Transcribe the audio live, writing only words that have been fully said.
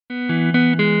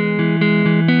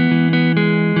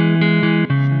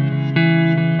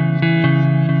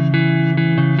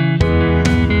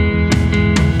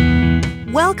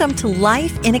Welcome to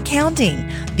Life in Accounting,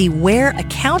 the Where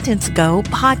Accountants Go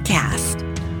podcast.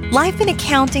 Life in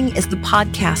Accounting is the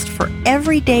podcast for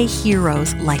everyday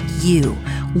heroes like you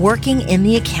working in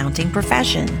the accounting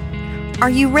profession. Are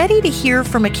you ready to hear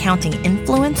from accounting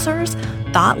influencers,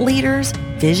 thought leaders,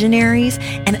 visionaries,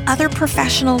 and other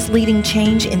professionals leading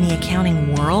change in the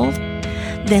accounting world?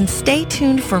 Then stay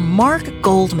tuned for Mark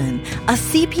Goldman, a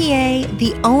CPA,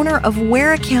 the owner of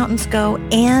Where Accountants Go,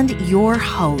 and your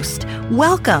host.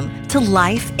 Welcome to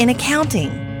Life in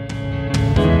Accounting.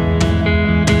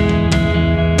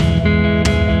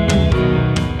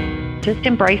 Just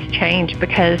embrace change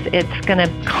because it's going to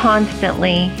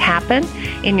constantly happen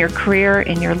in your career,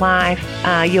 in your life.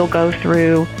 You'll go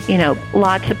through,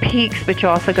 lots of peaks, but you'll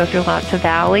also go through lots of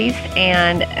valleys.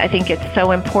 And I think it's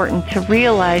so important to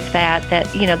realize that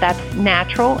that's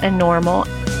natural and normal.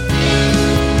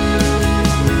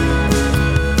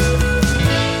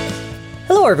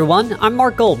 Hello, everyone. I'm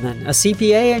Mark Goldman, a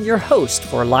CPA and your host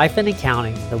for Life in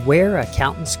Accounting, the Where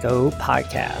Accountants Go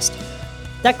podcast.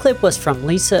 That clip was from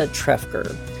Lisa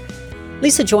Trefker.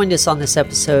 Lisa joined us on this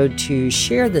episode to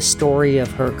share the story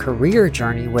of her career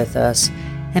journey with us,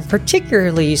 and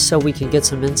particularly so we can get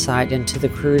some insight into the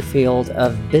career field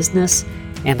of business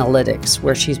analytics,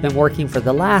 where she's been working for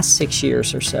the last 6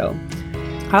 years or so.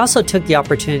 I also took the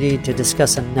opportunity to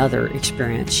discuss another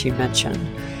experience she mentioned,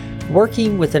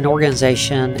 working with an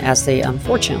organization as they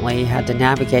unfortunately had to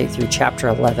navigate through Chapter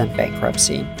 11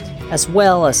 bankruptcy, as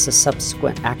well as the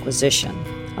subsequent acquisition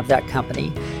of that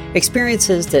company.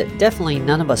 Experiences that definitely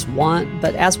none of us want,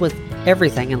 but as with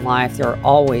everything in life, there are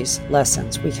always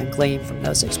lessons we can glean from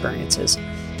those experiences.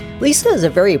 Lisa is a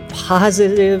very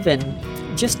positive and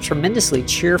just tremendously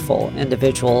cheerful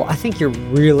individual. I think you're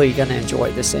really going to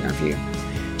enjoy this interview.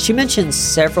 She mentions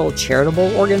several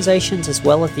charitable organizations as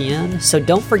well at the end, so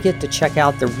don't forget to check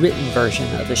out the written version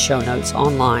of the show notes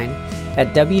online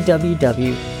at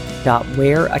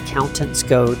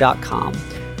www.whereaccountantsgo.com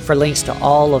for links to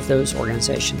all of those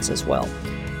organizations as well.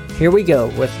 Here we go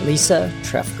with Lisa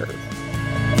Trefker.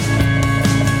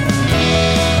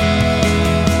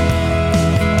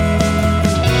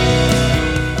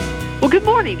 Well, good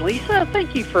morning, Lisa.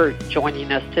 Thank you for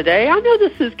joining us today. I know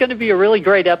this is going to be a really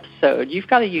great episode. You've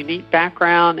got a unique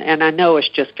background, and I know it's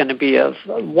just going to be of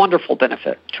wonderful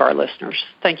benefit to our listeners.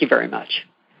 Thank you very much.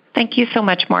 Thank you so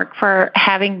much, Mark, for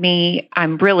having me.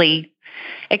 I'm really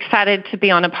excited to be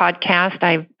on a podcast.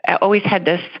 I always had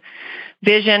this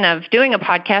vision of doing a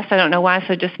podcast. I don't know why,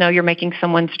 so just know you're making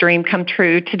someone's dream come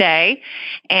true today.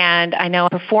 And I know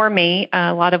before me,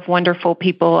 a lot of wonderful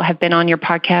people have been on your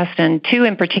podcast, and two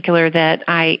in particular that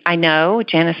I know,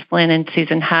 Janice Flynn and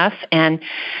Susan Huff, and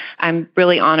I'm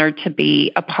really honored to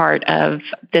be a part of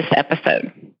this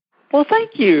episode. Well,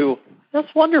 thank you.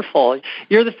 That's wonderful.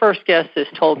 You're the first guest that's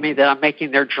told me that I'm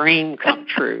making their dream come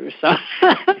true. So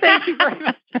thank you very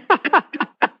much.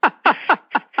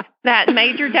 That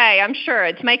made your day, I'm sure.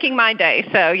 It's making my day,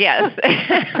 so yes.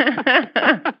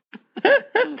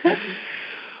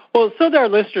 Well, so that our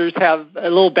listeners have a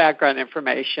little background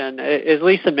information. As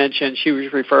Lisa mentioned, she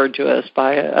was referred to us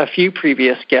by a few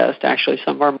previous guests, actually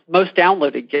some of our most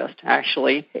downloaded guests,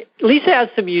 actually. Lisa has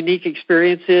some unique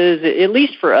experiences, at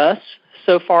least for us.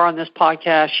 So far on this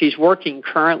podcast, she's working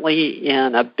currently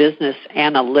in a business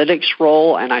analytics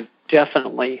role, and I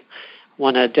definitely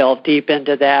want to delve deep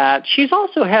into that. She's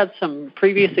also had some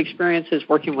previous experiences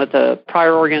working with a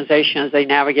prior organization as they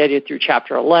navigated through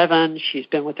Chapter 11. She's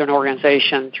been with an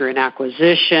organization through an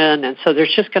acquisition, and so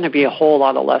there's just going to be a whole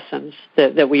lot of lessons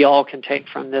that we all can take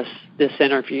from this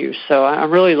interview. So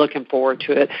I'm really looking forward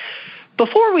to it.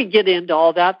 Before we get into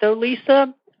all that, though,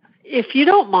 Lisa, if you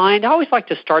don't mind, I always like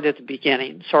to start at the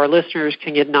beginning so our listeners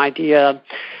can get an idea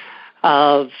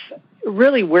of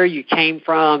really where you came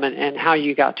from and how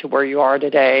you got to where you are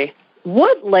today.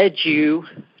 What led you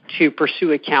to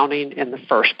pursue accounting in the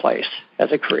first place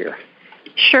as a career?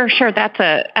 Sure.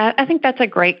 I think that's a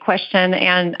great question,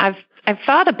 and I've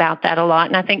thought about that a lot,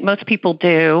 and I think most people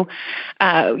do.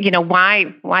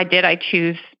 Why did I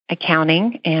choose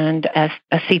accounting and a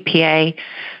CPA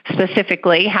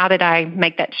specifically? How did I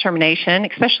make that determination?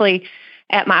 Especially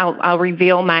I'll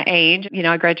reveal my age.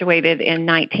 I graduated in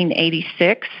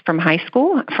 1986 from high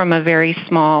school from a very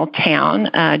small town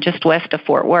just west of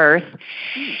Fort Worth.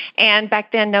 And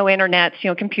back then, no internet,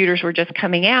 computers were just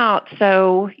coming out.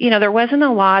 So, there wasn't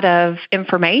a lot of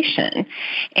information.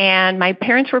 And my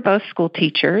parents were both school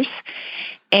teachers.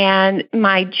 And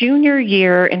my junior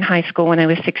year in high school, when I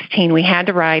was 16, we had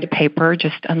to write a paper,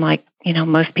 just unlike,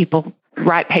 most people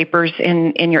write papers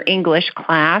in your English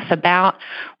class about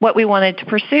what we wanted to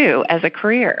pursue as a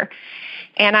career.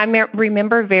 And I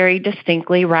remember very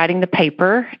distinctly writing the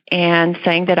paper and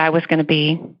saying that I was going to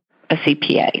be a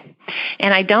CPA.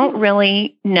 And I don't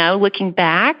really know, looking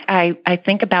back, I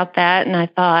think about that and I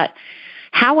thought,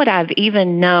 how would I have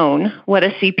even known what a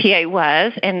CPA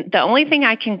was? And the only thing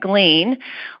I can glean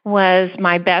was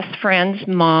my best friend's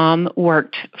mom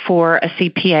worked for a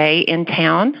CPA in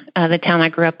town, the town I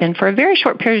grew up in, for a very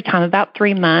short period of time, about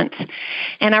 3 months.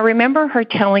 And I remember her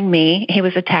telling me he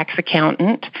was a tax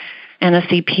accountant and a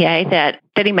CPA,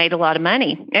 that he made a lot of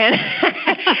money. And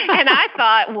and I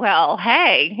thought, well,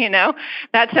 hey,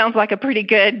 that sounds like a pretty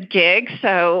good gig.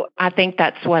 So I think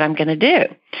that's what I'm going to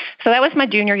do. So that was my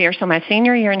junior year. So my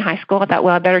senior year in high school, I thought,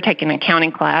 well, I better take an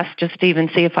accounting class just to even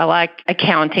see if I like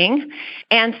accounting.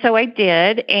 And so I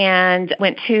did, and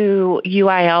went to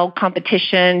UIL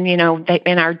competition,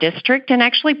 in our district, and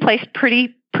actually placed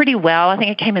pretty well. I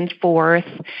think I came in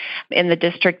 4th in the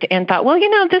district, and thought, well,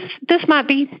 this might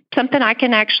be something I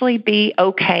can actually be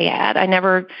okay at. I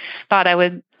never thought I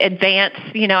would advance.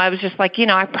 I was just like,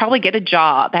 I'd probably get a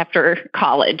job after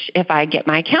college if I get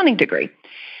my accounting degree.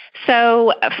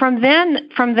 So from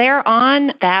there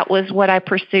on, that was what I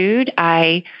pursued.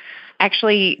 I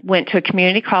actually went to a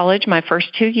community college my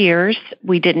first 2 years.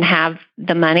 We didn't have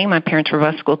the money. My parents were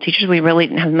both school teachers. We really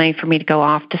didn't have money for me to go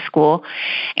off to school.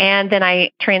 And then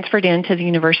I transferred into the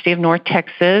University of North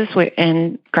Texas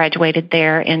and graduated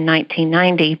there in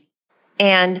 1990.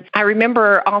 And I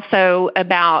remember also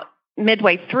about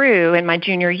midway through in my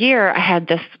junior year, I had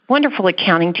this wonderful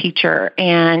accounting teacher,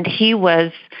 and he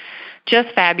was just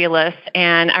fabulous.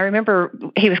 And I remember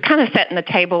he was kind of setting the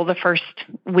table the first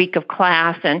week of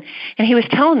class, and he was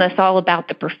telling us all about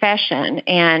the profession.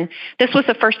 And this was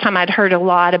the first time I'd heard a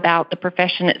lot about the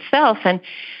profession itself.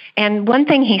 And one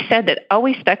thing he said that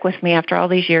always stuck with me after all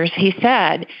these years, he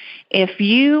said, if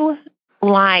you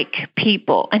like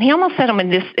people, and he almost said them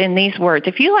in these words,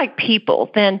 if you like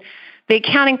people, then the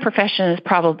accounting profession is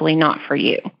probably not for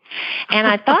you. And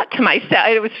I thought to myself,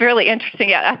 it was really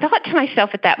interesting. I thought to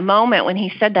myself at that moment when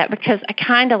he said that, because I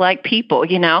kind of like people,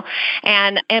 but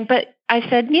I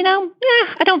said,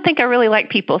 I don't think I really like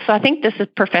people. So I think this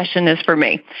profession is for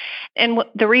me. And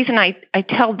the reason I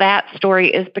tell that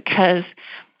story is because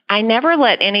I never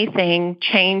let anything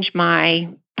change my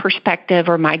perspective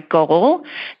or my goal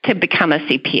to become a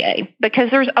CPA,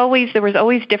 because there was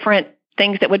always different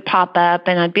things that would pop up,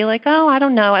 and I'd be like, oh, I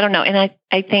don't know. And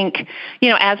I think,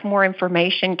 as more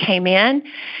information came in,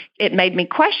 it made me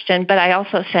question, but I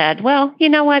also said, well, you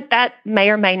know what, that may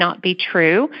or may not be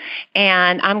true,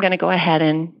 and I'm going to go ahead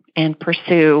and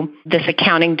pursue this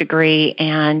accounting degree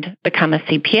and become a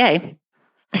CPA.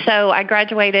 So I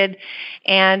graduated,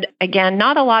 and again,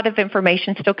 not a lot of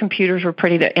information. Still, computers were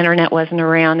the internet wasn't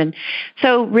around. And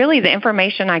so really the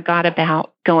information I got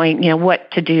about going, what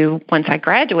to do once I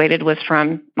graduated was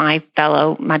from my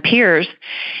peers.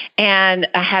 And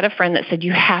I had a friend that said,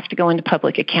 you have to go into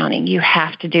public accounting. You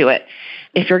have to do it.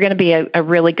 If you're going to be a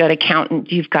really good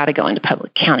accountant, you've got to go into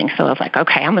public accounting. So I was like,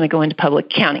 okay, I'm going to go into public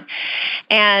accounting.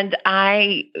 And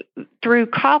through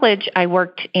college, I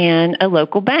worked in a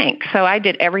local bank. So I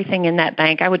did everything in that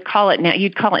bank. I would call it now,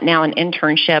 you'd call it now an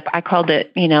internship. I called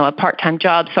it, a part-time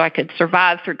job so I could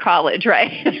survive through college,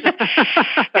 right?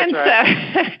 And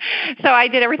right. So I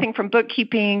did everything from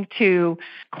bookkeeping to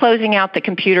closing out the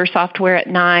computer software at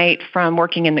night, from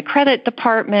working in the credit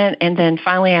department. And then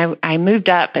finally I moved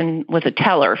up and was a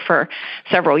teller for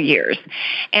several years.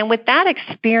 And with that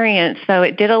experience, though,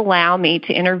 it did allow me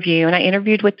to interview, and I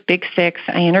interviewed with the Big Six.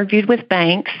 I interviewed with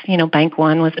banks. Bank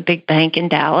One was a big bank in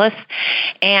Dallas.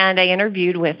 And I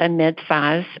interviewed with a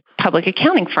mid-size public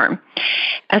accounting firm,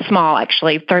 a small,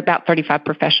 actually, about 35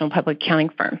 professional public accounting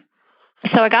firm.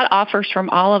 So I got offers from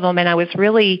all of them, and I was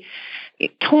really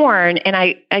torn, and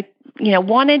I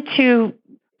wanted to.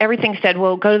 Everything said,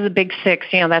 well, go to the Big Six,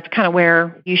 that's kind of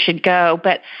where you should go.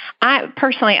 But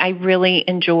I really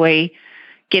enjoy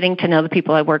getting to know the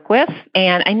people I work with.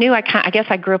 And I knew I guess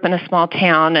I grew up in a small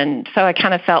town, and so I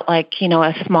kind of felt like,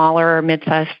 a smaller or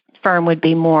mid-sized firm would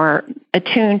be more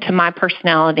attuned to my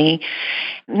personality.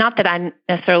 Not that I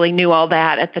necessarily knew all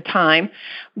that at the time,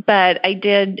 but I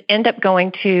did end up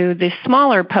going to this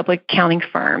smaller public accounting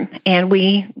firm, and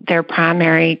their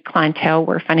primary clientele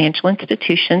were financial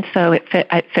institutions, so it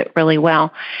fit really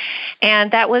well.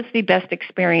 And that was the best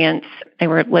experience. They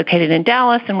were located in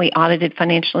Dallas, and we audited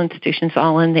financial institutions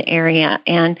all in the area.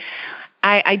 And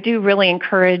I do really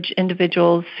encourage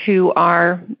individuals who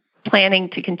are planning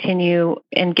to continue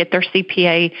and get their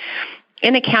CPA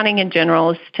in accounting in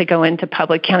general is to go into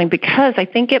public accounting, because I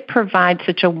think it provides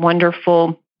such a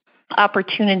wonderful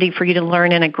opportunity for you to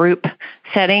learn in a group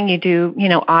setting. You do,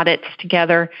 audits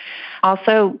together.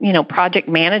 Also, project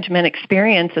management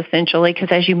experience, essentially, because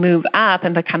as you move up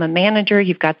and become a manager,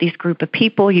 you've got these group of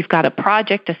people, you've got a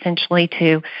project essentially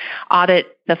to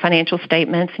audit the financial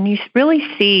statements, and you really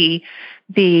see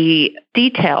the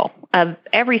detail of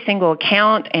every single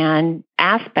account and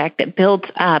aspect that builds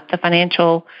up the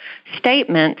financial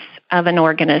statements of an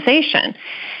organization.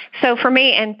 So for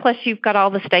me, and plus you've got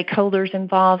all the stakeholders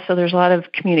involved, so there's a lot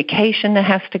of communication that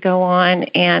has to go on,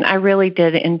 and I really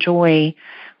did enjoy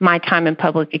my time in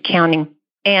public accounting.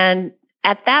 And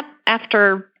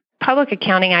after public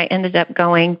accounting, I ended up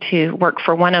going to work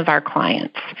for one of our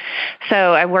clients. So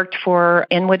I worked for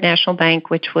Inwood National Bank,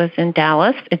 which was in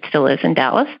Dallas. It still is in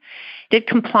Dallas. Did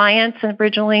compliance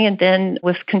originally, and then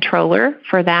was controller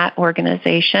for that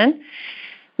organization.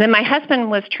 Then my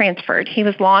husband was transferred. He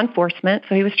was law enforcement,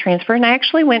 so he was transferred. And I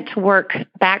actually went to work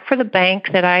back for the bank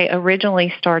that I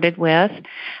originally started with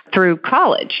through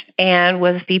college, and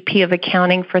was VP of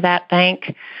accounting for that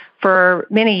bank for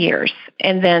many years.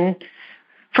 And then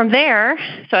from there,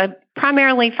 so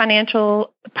primarily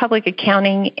financial, public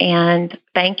accounting, and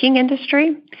banking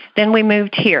industry. Then we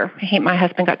moved here. My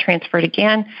husband got transferred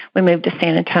again. We moved to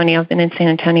San Antonio. I've been in San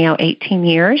Antonio 18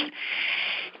 years.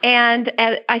 And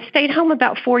I stayed home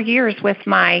about 4 years with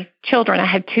my children. I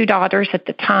had 2 daughters at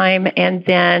the time, and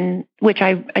then, which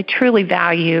I truly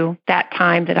value that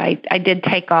time that I did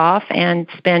take off and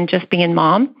spend just being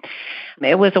mom.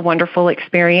 It was a wonderful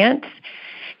experience.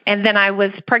 And then I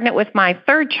was pregnant with my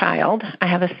 3rd child. I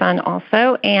have a son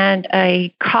also, and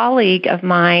a colleague of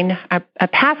mine, a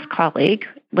past colleague,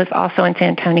 was also in San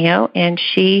Antonio, and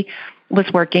she was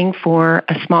working for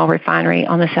a small refinery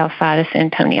on the south side of San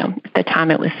Antonio. At the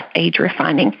time, it was Age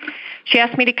Refining. She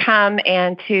asked me to come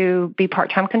and to be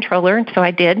part-time controller, and so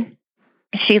I did.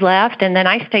 She left, and then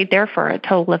I stayed there for a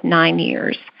total of 9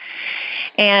 years.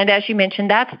 And as you mentioned,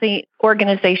 that's the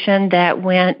organization that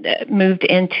moved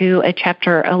into a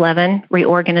Chapter 11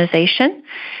 reorganization,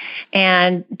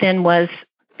 and then was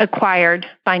acquired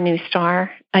by Neustar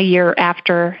a year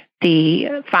after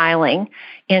the filing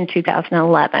in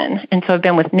 2011. And so I've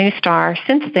been with Neustar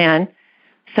since then,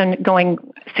 so going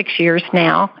 6 years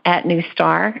now at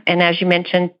Neustar. And as you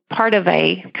mentioned, part of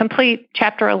a complete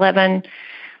Chapter 11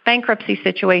 bankruptcy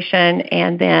situation,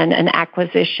 and then an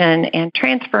acquisition and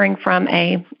transferring from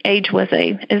Age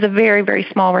is a very, very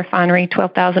small refinery,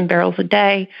 12,000 barrels a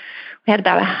day. We had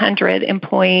about 100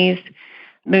 employees,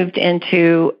 moved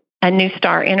into a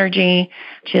Neustar Energy,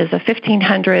 which is a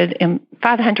 1,500 and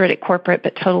 500 at corporate,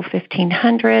 but total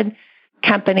 1,500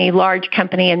 company, large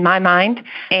company in my mind,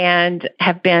 and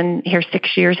have been here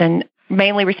 6 years and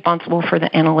mainly responsible for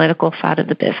the analytical side of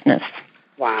the business.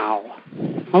 Wow.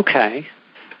 Okay.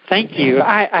 Thank you.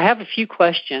 I have a few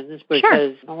questions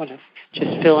because Sure. I want to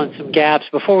just fill in some gaps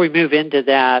before we move into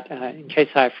that, in case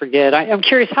I forget. I'm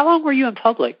curious, how long were you in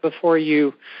public before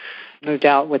you moved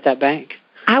out with that bank?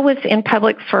 I was in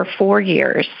public for 4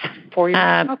 years. 4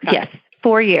 years? Okay. Yes,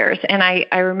 4 years. And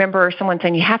I remember someone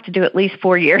saying, you have to do at least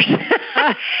 4 years.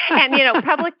 And,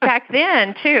 public back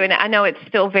then, too, and I know it's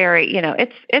still very,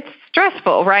 it's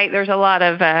stressful, right? There's a lot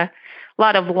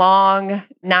of long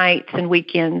nights and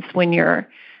weekends when you're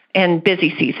in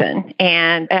busy season.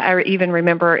 And I even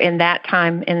remember in that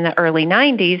time in the early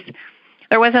 90s,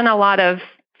 there wasn't a lot of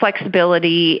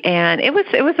flexibility, and it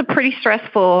was a pretty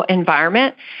stressful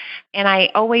environment. And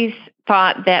I always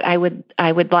thought that I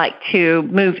would like to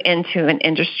move into an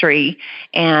industry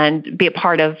and be a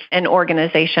part of an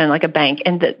organization like a bank.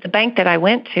 And the bank that I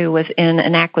went to was in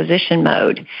an acquisition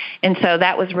mode. And so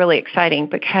that was really exciting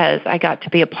because I got to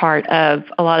be a part of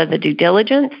a lot of the due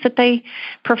diligence that they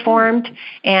performed.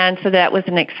 And so that was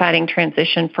an exciting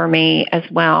transition for me as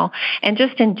well. And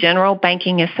just in general,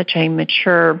 banking is such a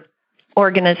mature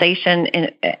organization,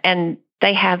 and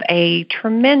they have a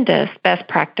tremendous best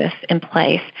practice in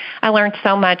place. I learned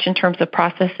so much in terms of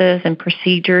processes and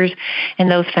procedures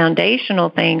and those foundational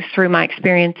things through my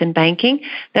experience in banking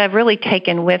that I've really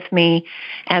taken with me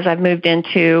as I've moved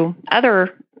into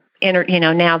other,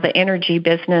 now the energy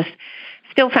business.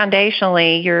 Still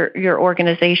foundationally, your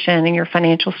organization and your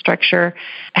financial structure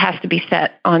has to be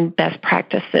set on best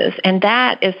practices. And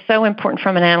that is so important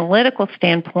from an analytical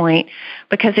standpoint,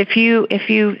 because if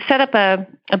you set up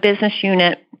a business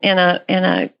unit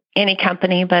in any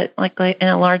company, but like in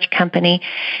a large company,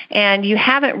 and you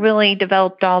haven't really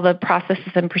developed all the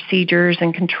processes and procedures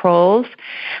and controls,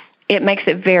 it makes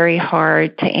it very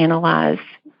hard to analyze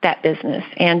that business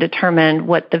and determine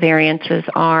what the variances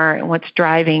are and what's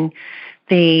driving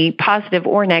the positive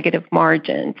or negative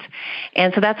margins.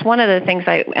 And so that's one of the things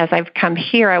as I've come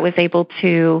here, I was able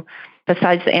to,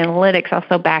 besides the analytics,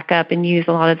 also back up and use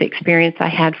a lot of the experience I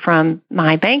had from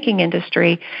my banking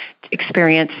industry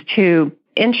experience to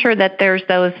ensure that there's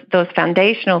those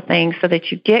foundational things so that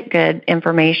you get good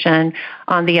information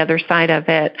on the other side of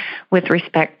it with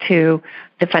respect to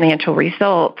the financial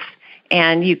results.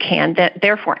 And you can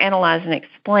therefore analyze and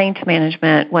explain to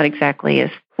management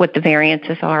what the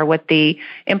variances are, what the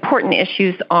important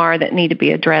issues are that need to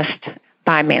be addressed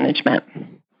by management.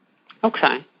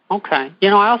 Okay.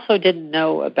 I also didn't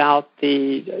know about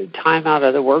the time out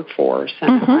of the workforce,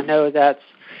 and I know that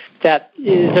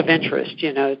is of interest,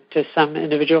 to some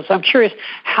individuals. I'm curious,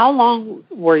 how long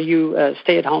were you a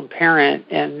stay-at-home parent,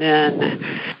 and then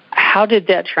how did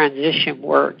that transition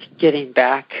work, getting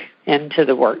back into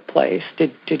the workplace?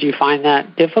 Did you find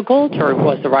that difficult, or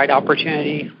was the right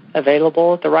opportunity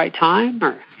available at the right time?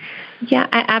 Or? Yeah,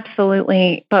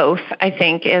 absolutely. Both, I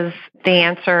think, is the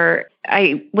answer.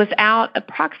 I was out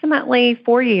approximately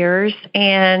 4 years,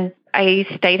 and I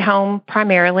stayed home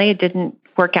primarily. I didn't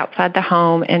work outside the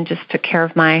home and just took care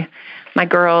of my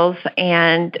girls.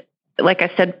 And like I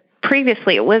said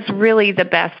previously, it was really the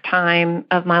best time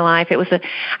of my life.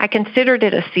 I considered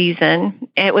it a season.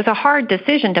 It was a hard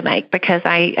decision to make because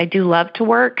I do love to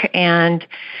work, and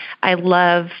I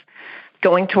love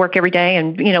going to work every day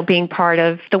and, being part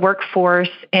of the workforce.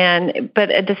 But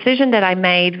a decision that I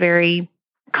made very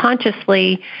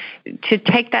consciously to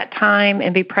take that time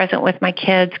and be present with my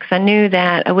kids, because I knew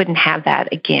that I wouldn't have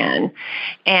that again.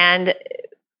 And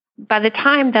by the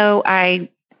time, though, I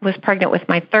was pregnant with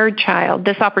my third child,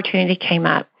 this opportunity came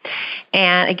up.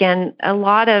 And again, a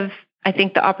lot of, I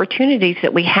think, the opportunities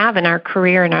that we have in our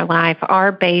career and our life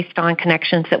are based on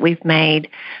connections that we've made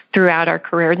throughout our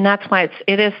career. And that's why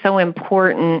it is so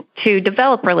important to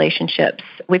develop relationships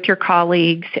with your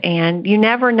colleagues. And you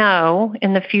never know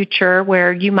in the future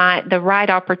where the right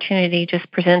opportunity just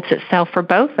presents itself for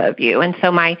both of you. And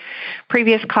so my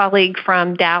previous colleague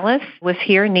from Dallas was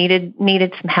here, needed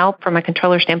some help from a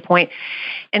controller standpoint.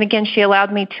 And again, she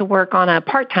allowed me to work on a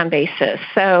part-time basis.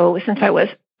 So since I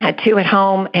had 2 at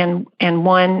home and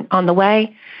 1 on the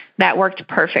way, that worked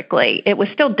perfectly. It was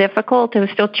still difficult. It was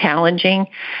still challenging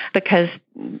because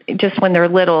just when they're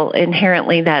little,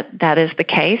 inherently that is the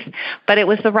case. But it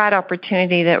was the right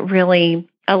opportunity that really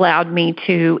allowed me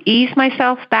to ease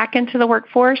myself back into the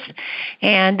workforce.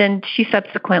 And then she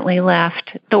subsequently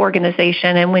left the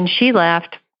organization. And when she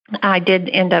left, I did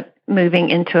end up moving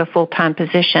into a full-time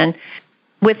position.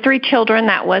 With 3 children,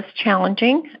 that was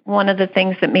challenging. One of the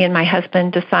things that me and my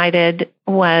husband decided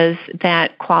was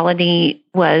that quality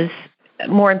was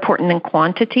more important than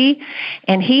quantity,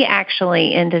 and he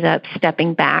actually ended up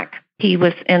stepping back. He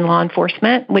was in law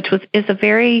enforcement, which is a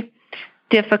very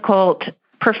difficult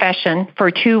profession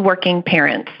for 2 working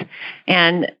parents,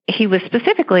 and he was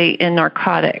specifically in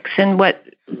narcotics. And what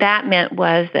that meant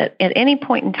was that at any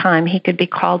point in time, he could be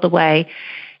called away,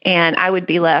 and I would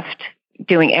be left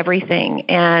doing everything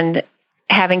and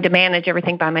having to manage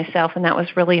everything by myself. And that was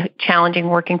really challenging,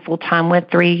 working full-time with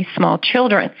 3 small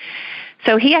children.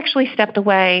 So he actually stepped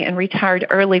away and retired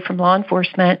early from law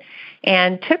enforcement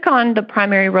and took on the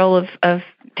primary role of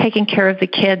taking care of the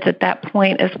kids at that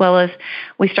point, as well as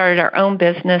we started our own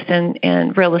business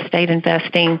in real estate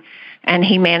investing. And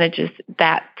he manages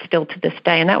that still to this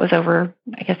day. And that was over,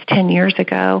 10 years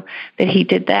ago that he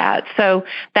did that. So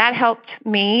that helped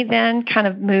me then kind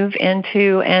of move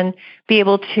into and be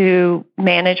able to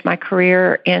manage my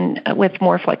career with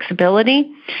more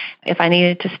flexibility. If I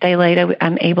needed to stay late,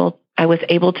 I was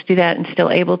able to do that and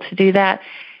still able to do that.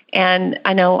 And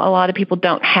I know a lot of people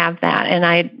don't have that. And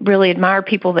I really admire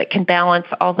people that can balance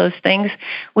all those things.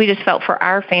 We just felt for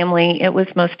our family it was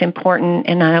most important.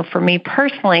 And I know for me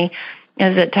personally,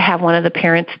 is it to have one of the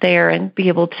parents there and be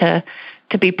able to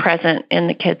be present in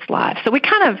the kids' lives. So we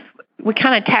kind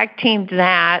of tag teamed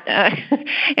that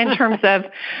in terms of,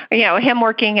 him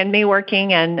working and me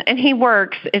working, and he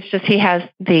works. It's just he has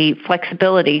the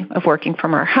flexibility of working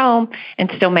from our home and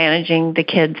still managing the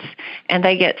kids. And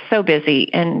they get so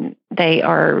busy, and they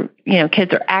are,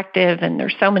 kids are active, and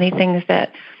there's so many things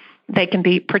that they can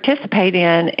participate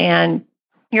in, and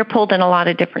you're pulled in a lot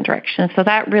of different directions. So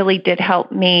that really did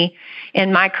help me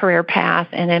in my career path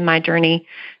and in my journey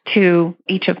to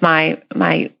each of my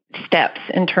steps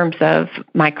in terms of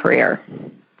my career.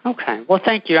 Okay. Well,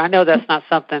 thank you. I know that's not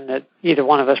something that either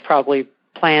one of us probably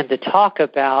planned to talk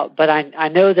about, but I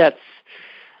know that's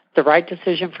the right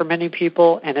decision for many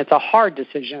people, and it's a hard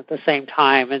decision at the same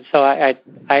time. And so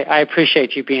I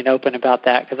appreciate you being open about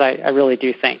that, because I really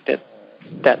do think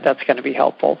that's going to be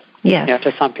helpful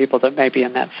to some people that may be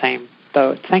in that same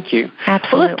boat. Thank you.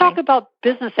 Absolutely. Well, let's talk about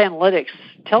business analytics.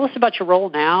 Tell us about your role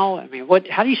now. I mean,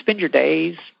 how do you spend your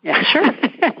days? Yeah.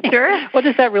 Sure. What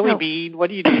does that really mean? What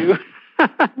do you do?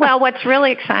 Well, what's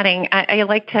really exciting,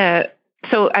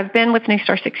 so I've been with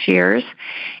Neustar 6 years,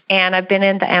 and I've been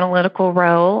in the analytical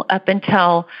role up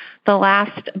until the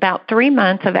last about 3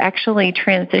 months. I've actually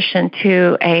transitioned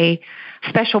to a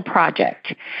special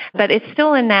project, but it's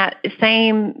still in that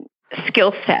same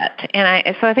skill set.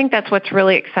 And so I think that's what's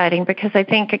really exciting, because I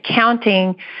think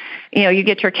accounting, you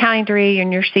get your accounting degree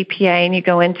and your CPA and you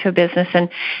go into a business,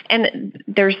 and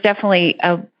there's definitely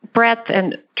a breadth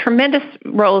and tremendous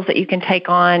roles that you can take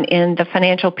on in the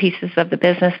financial pieces of the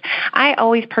business. I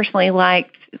always personally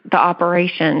liked the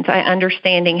operations,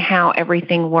 understanding how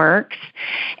everything works.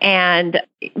 And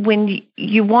when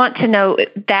you want to know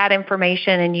that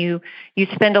information, and you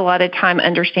spend a lot of time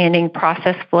understanding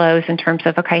process flows in terms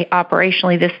of, okay,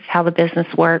 operationally, this is how the business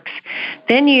works.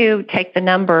 Then you take the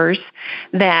numbers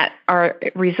that are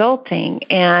resulting,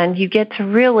 and you get to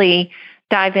really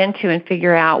dive into and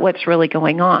figure out what's really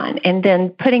going on. And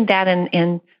then putting that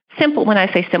in simple, when I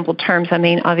say simple terms, I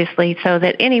mean, obviously, so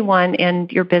that anyone in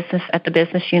your business at the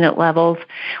business unit levels,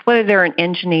 whether they're an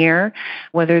engineer,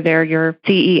 whether they're your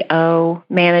CEO,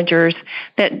 managers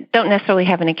that don't necessarily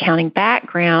have an accounting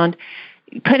background,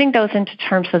 putting those into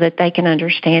terms so that they can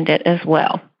understand it as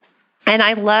well. And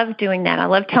I love doing that. I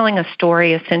love telling a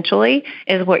story, essentially,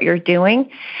 is what you're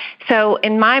doing. So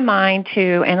in my mind,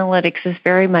 too, analytics is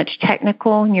very much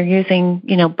technical, and you're using,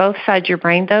 both sides of your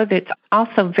brain, though. It's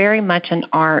also very much an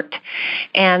art.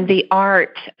 And the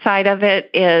art side of it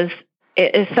is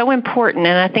so important,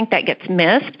 and I think that gets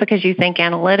missed because you think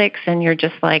analytics and you're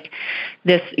just like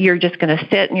this, you're just going to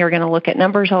sit and you're going to look at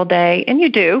numbers all day. And you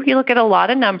look at a lot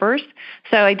of numbers.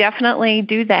 So I definitely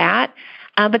do that.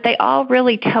 But they all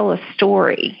really tell a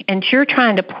story, and you're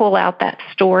trying to pull out that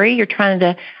story. You're trying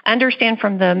to understand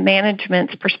from the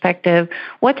management's perspective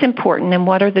what's important and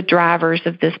what are the drivers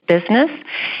of this business,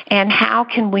 and how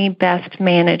can we best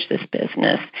manage this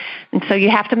business. And so you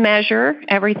have to measure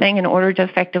everything in order to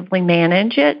effectively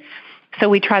manage it. So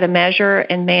we try to measure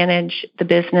and manage the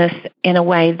business in a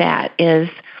way that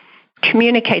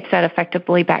communicates that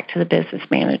effectively back to the business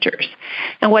managers.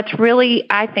 And what's really,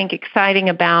 I think, exciting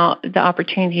about the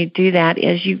opportunity to do that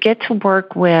is you get to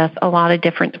work with a lot of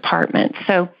different departments.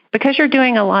 So because you're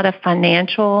doing a lot of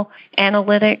financial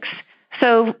analytics,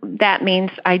 so that means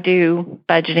I do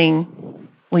budgeting,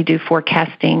 we do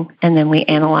forecasting, and then we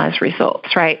analyze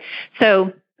results, right?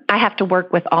 So I have to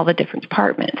work with all the different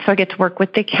departments. So I get to work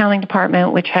with the accounting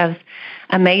department, which has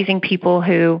amazing people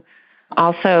who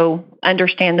also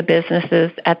understand the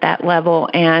businesses at that level,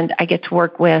 and I get to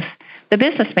work with the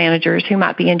business managers who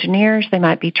might be engineers, they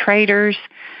might be traders,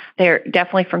 they're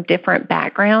definitely from different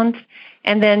backgrounds,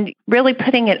 and then really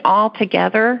putting it all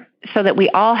together so that we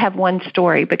all have one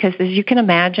story, because as you can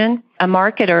imagine, a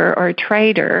marketer or a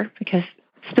trader, because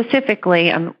specifically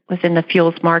I was in the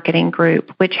fuels marketing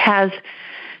group, which has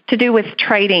to do with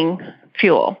trading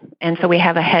fuel. And so we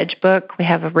have a hedge book, we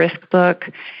have a risk book,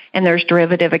 and there's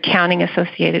derivative accounting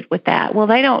associated with that. Well,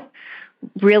 they don't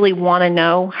really want to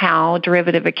know how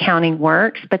derivative accounting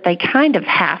works, but they kind of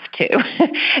have to.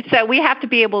 So we have to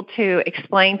be able to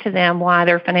explain to them why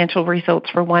their financial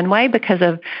results were one way because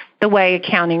of the way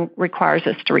accounting requires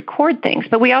us to record things.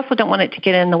 But we also don't want it to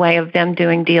get in the way of them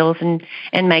doing deals and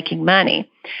making money.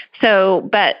 So,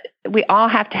 but we all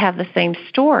have to have the same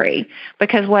story,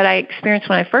 because what I experienced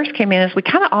when I first came in is we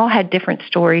kind of all had different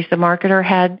stories. The marketer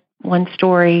had one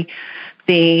story.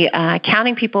 The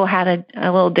accounting people had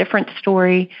a little different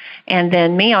story. And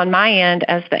then me on my end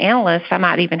as the analyst, I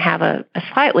might even have a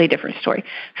slightly different story.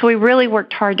 So we really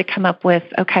worked hard to come up with,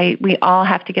 okay, we all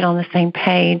have to get on the same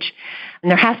page.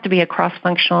 And there has to be a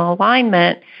cross-functional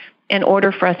alignment in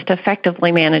order for us to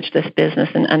effectively manage this business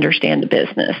and understand the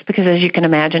business. Because as you can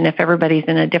imagine, if everybody's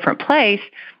in a different place,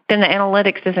 then the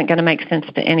analytics isn't going to make sense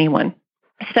to anyone.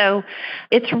 So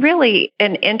it's really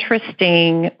an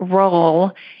interesting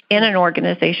role in an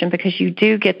organization because you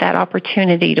do get that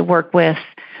opportunity to work with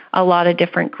a lot of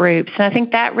different groups. And I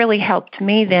think that really helped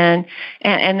me then,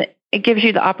 and it gives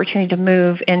you the opportunity to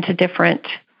move into different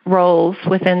roles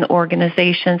within the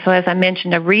organization. So as I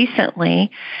mentioned, I recently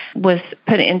was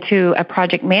put into a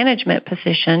project management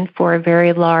position for a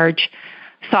very large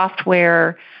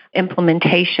software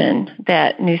implementation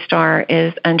that Neustar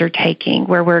is undertaking,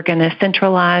 where we're going to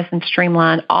centralize and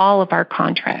streamline all of our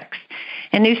contracts.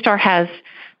 And Neustar has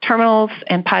terminals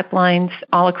and pipelines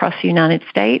all across the United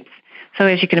States. So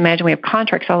as you can imagine, we have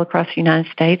contracts all across the United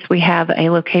States. We have a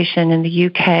location in the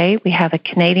UK. We have a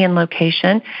Canadian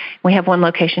location. We have one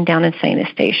location down in St.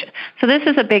 Eustatia. So this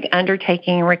is a big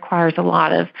undertaking, requires a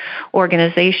lot of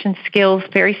organization skills,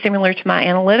 very similar to my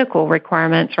analytical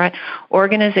requirements, right?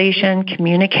 Organization,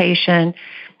 communication,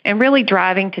 and really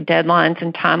driving to deadlines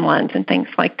and timelines and things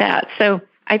like that. So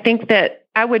I think that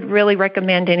I would really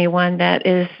recommend anyone that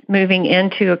is moving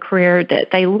into a career that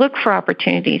they look for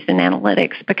opportunities in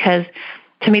analytics, because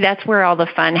to me, that's where all the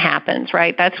fun happens,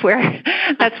 right? That's where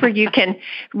you can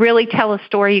really tell a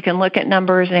story. You can look at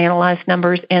numbers and analyze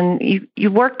numbers, and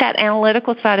you work that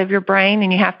analytical side of your brain,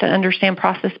 and you have to understand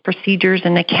process procedures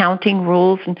and accounting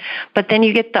rules. But then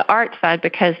you get the art side,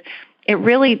 because it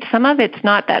really, some of it's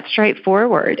not that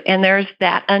straightforward, and there's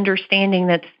that understanding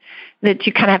that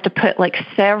you kind of have to put like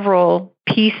several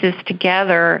pieces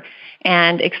together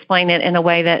and explain it in a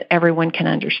way that everyone can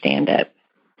understand it.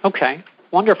 Okay,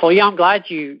 wonderful. Yeah, I'm glad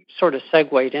you sort of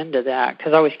segued into that,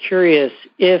 because I was curious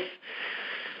if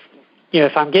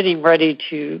I'm getting ready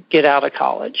to get out of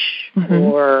college, mm-hmm.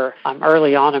 or I'm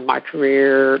early on in my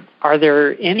career, are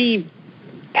there any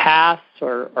paths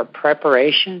or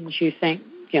preparations you think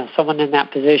someone in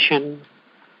that position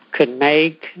could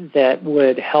make that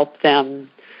would help them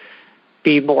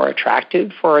be more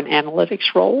attractive for an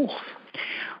analytics role?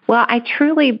 Well,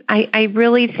 I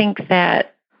really think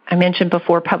that I mentioned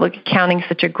before, public accounting is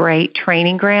such a great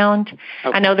training ground.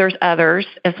 Okay. I know there's others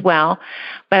as well,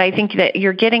 but I think that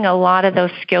you're getting a lot of those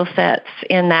skill sets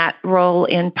in that role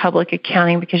in public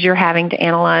accounting, because you're having to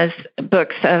analyze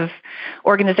books of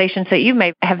organizations that you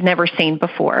may have never seen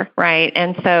before, right?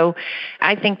 And so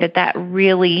I think that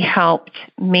really helped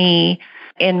me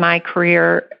in my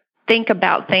career think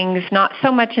about things not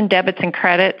so much in debits and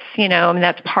credits,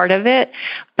 that's part of it,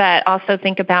 but also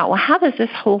think about, well, how does this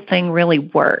whole thing really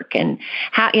work? And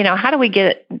how do we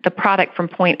get the product from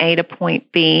point A to point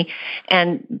B?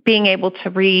 And being able to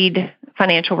read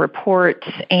financial reports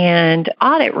and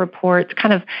audit reports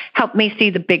kind of helped me see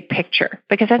the big picture,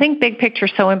 because I think big picture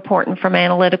is so important from an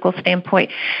analytical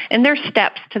standpoint. And there's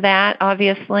steps to that,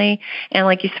 obviously. And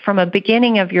like you said, from a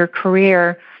beginning of your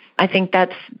career, I think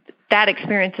that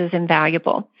experience is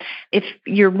invaluable. If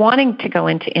you're wanting to go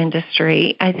into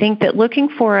industry, I think that looking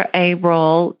for a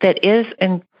role that is,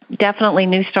 and definitely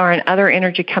NuStar and other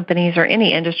energy companies or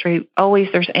any industry, always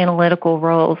there's analytical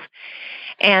roles.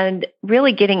 And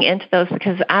really getting into those,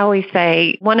 because I always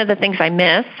say one of the things I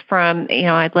miss from,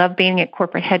 I love being at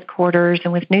corporate headquarters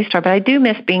and with NuStar, but I do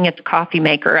miss being at the coffee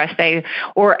maker, I say,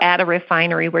 or at a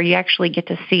refinery where you actually get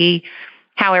to see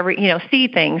see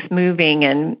things moving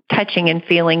and touching and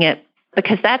feeling it,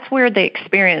 because that's where the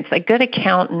experience, a good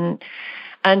accountant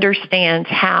understands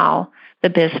how the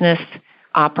business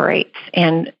operates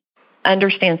and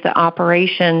understands the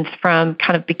operations from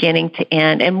kind of beginning to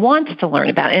end and wants to learn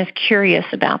about it and is curious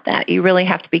about that. You really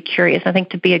have to be curious. I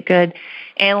think to be a good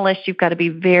analyst, you've got to be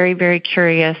very, very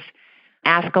curious,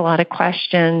 ask a lot of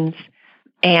questions,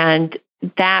 and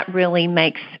that really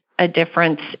makes a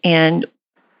difference in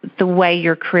the way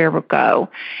your career will go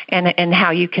and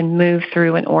how you can move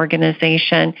through an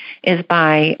organization is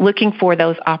by looking for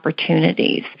those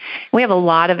opportunities. We have a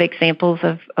lot of examples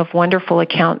of wonderful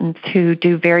accountants who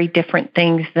do very different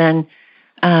things than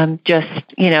just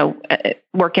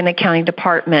work in the accounting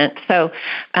department. So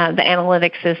the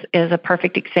analytics is a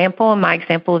perfect example. My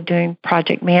example of doing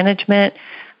project management,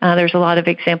 there's a lot of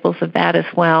examples of that as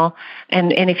well.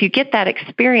 And if you get that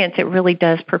experience, it really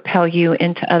does propel you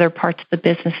into other parts of the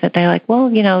business that they're like, well,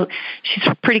 she's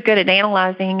pretty good at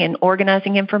analyzing and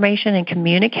organizing information and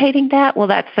communicating that. Well,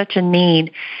 that's such a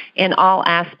need in all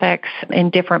aspects in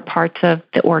different parts of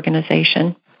the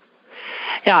organization.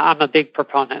 Yeah, I'm a big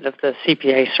proponent of the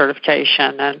CPA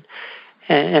certification,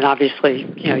 and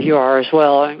obviously, you are as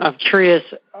well. I'm curious,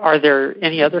 are there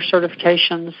any other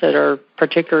certifications that are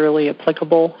particularly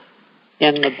applicable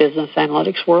in the business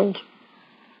analytics world?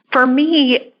 For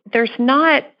me, there's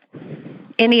not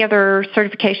any other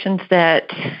certifications that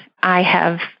I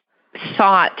have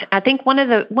sought. I think one of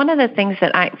the things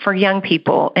that for young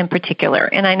people in particular,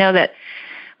 and I know that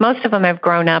most of them have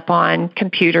grown up on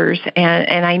computers,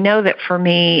 and I know that for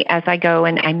me, as I go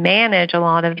and I manage a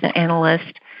lot of the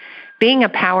analysts, being a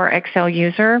Power Excel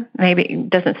user, maybe it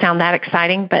doesn't sound that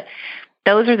exciting, but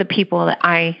those are the people that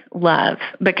I love,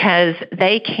 because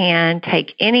they can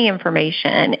take any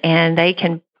information and they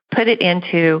can put it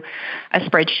into a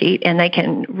spreadsheet and they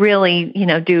can really,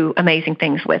 do amazing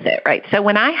things with it, right? So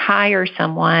when I hire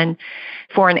someone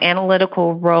for an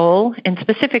analytical role, and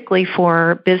specifically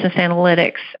for business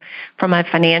analytics from a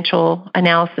financial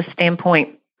analysis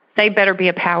standpoint, they better be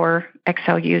a Power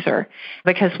Excel user,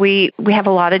 because we have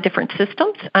a lot of different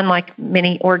systems, unlike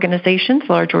many organizations,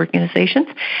 large organizations,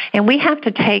 and we have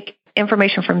to take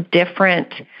information from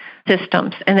different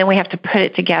systems, and then we have to put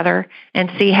it together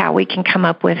and see how we can come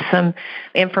up with some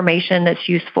information that's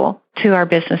useful to our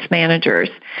business managers.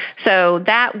 So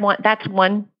that's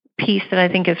one piece that I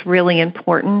think is really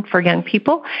important for young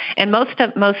people. And most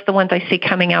of the ones I see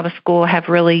coming out of school have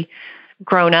really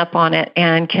grown up on it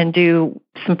and can do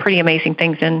some pretty amazing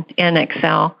things in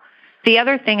Excel. The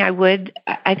other thing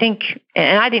I think,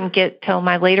 and I didn't get till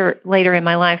my later in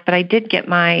my life, but I did get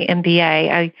my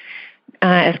MBA.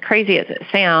 As crazy as it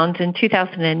sounds, in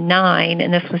 2009,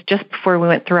 and this was just before we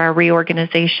went through our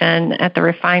reorganization at the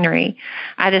refinery,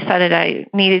 I decided I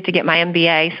needed to get my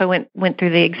MBA. So I went through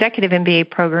the executive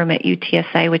MBA program at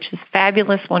UTSA, which is a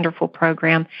fabulous, wonderful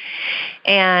program.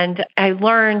 And I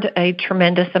learned a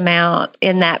tremendous amount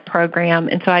in that program.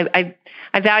 And so I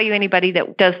value anybody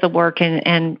that does the work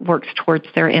and works towards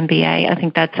their MBA. I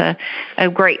think that's a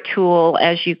great tool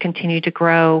as you continue to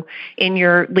grow in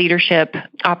your leadership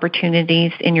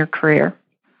opportunities in your career.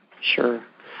 Sure.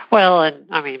 Well, and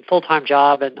I mean, full-time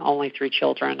job and only 3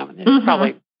 children. I mean, there's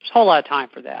probably a whole lot of time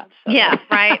for that. So. Yeah,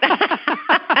 right.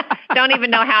 Don't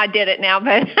even know how I did it now,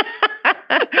 but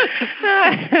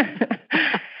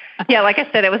yeah, like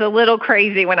I said, it was a little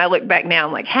crazy when I look back now.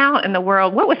 I'm like, how in the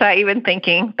world, what was I even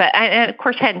thinking? But I, of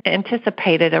course, hadn't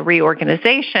anticipated a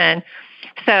reorganization.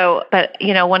 So, but,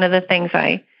 one of the things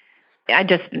I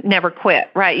just never quit,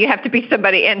 right? You have to be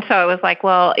somebody. And so I was like,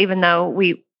 well, even though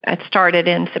I started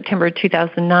in September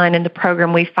 2009 in the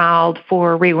program, we filed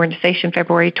for reorganization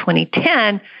February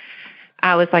 2010.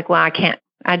 I was like, well,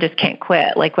 I just can't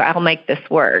quit. Like, I'll make this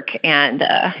work. And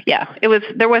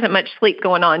there wasn't much sleep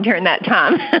going on during that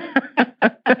time.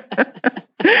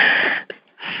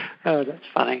 Oh, that's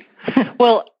funny.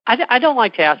 Well, I don't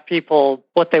like to ask people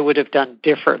what they would have done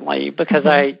differently, because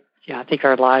I think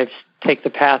our lives take the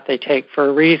path they take for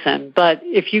a reason. But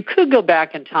if you could go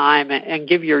back in time and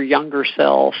give your younger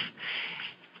self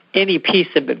any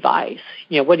piece of advice,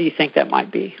 what do you think that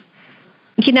might be?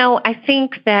 I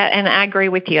think that, and I agree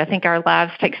with you, I think our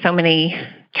lives take so many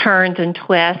turns and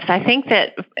twists. I think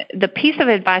that the piece of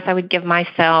advice I would give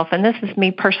myself, and this is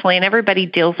me personally, and everybody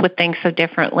deals with things so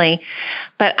differently,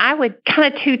 but I would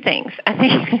kind of 2 things. I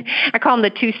think I call them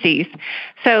the 2 C's.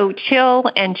 So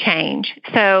chill and change.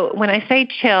 So when I say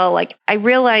chill, like, I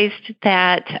realized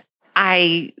that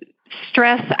I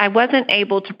wasn't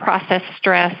able to process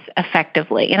stress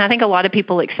effectively. And I think a lot of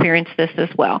people experience this as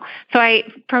well. So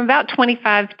from about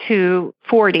 25 to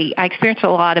 40, I experienced a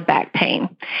lot of back pain.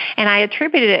 And I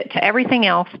attributed it to everything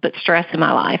else but stress in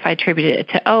my life. I attributed it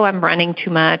to, I'm running too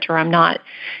much, or I'm not,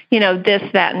 this,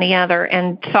 that, and the other,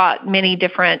 and sought many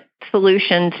different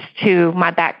solutions to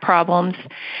my back problems.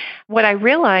 What I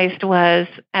realized was,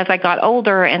 as I got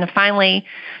older and finally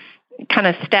kind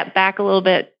of stepped back a little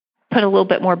bit, put a little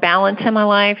bit more balance in my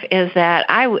life, is that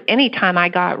anytime I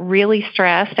got really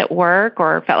stressed at work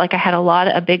or felt like I had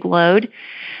a big load,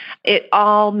 it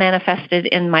all manifested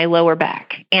in my lower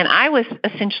back. And I was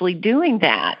essentially doing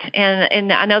that.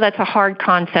 And I know that's a hard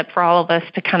concept for all of us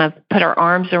to kind of put our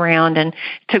arms around, and it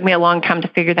took me a long time to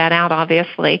figure that out,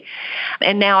 obviously.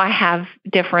 And now I have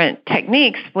different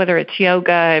techniques, whether it's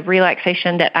yoga,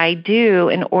 relaxation, that I do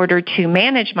in order to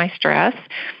manage my stress.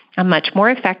 I'm much more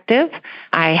effective.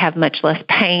 I have much less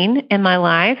pain in my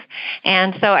life.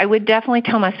 And so I would definitely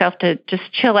tell myself to just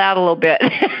chill out a little bit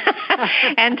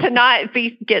and to not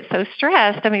get so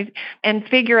stressed. I mean, and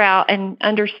figure out and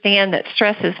understand that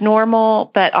stress is normal,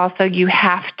 but also you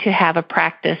have to have a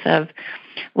practice of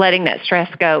letting that stress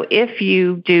go if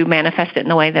you do manifest it in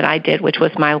the way that I did, which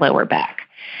was my lower back.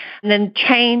 And then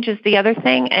change is the other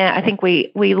thing. And I think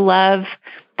we love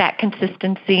that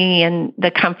consistency and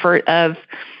the comfort of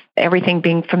everything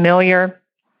being familiar,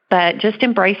 but just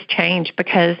embrace change,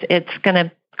 because it's going to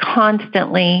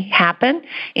constantly happen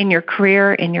in your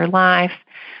career, in your life.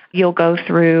 You'll go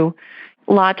through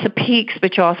lots of peaks,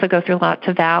 but you'll also go through lots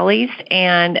of valleys.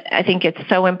 And I think it's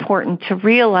so important to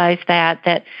realize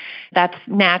that that's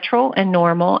natural and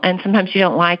normal. And sometimes you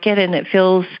don't like it and it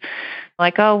feels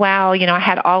like, oh, wow, I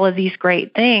had all of these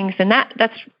great things. And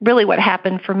that's really what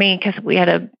happened for me, because we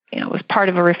had it was part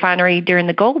of a refinery during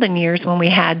the golden years when we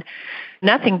had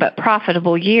nothing but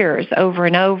profitable years over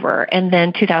and over. And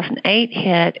then 2008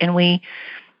 hit, and we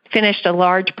finished a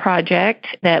large project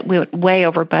that went way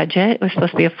over budget. It was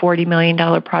supposed to be a $40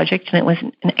 million project, and it was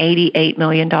an $88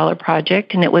 million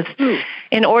project. And it was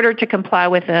in order to comply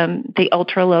with the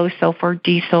ultra-low sulfur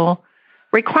diesel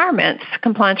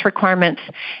compliance requirements.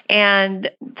 And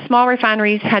small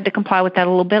refineries had to comply with that a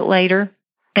little bit later.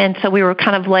 And so we were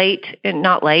kind of late,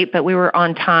 not late, but we were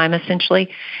on time essentially.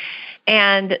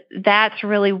 And that's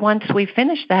really, once we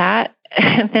finished that,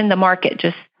 then the market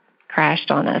just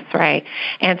crashed on us, right?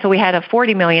 And so we had a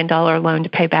 $40 million loan to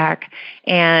pay back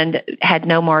and had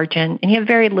no margin. And you have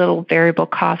very little variable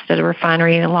cost at a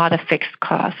refinery and a lot of fixed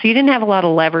costs. So you didn't have a lot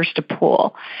of levers to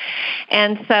pull.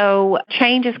 And so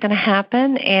change is going to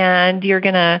happen, and you're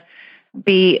going to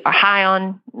be high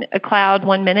on a cloud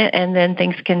one minute, and then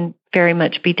things can very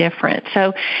much be different.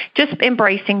 So just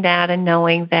embracing that and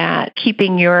knowing that,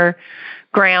 keeping your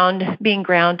being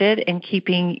grounded and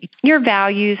keeping your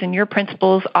values and your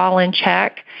principles all in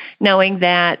check, knowing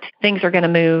that things are going to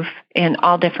move in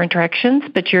all different directions,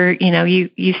 but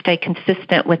you stay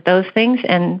consistent with those things,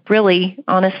 and really,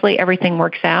 honestly, everything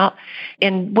works out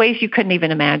in ways you couldn't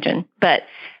even imagine. But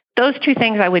those two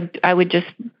things I would just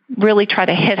really try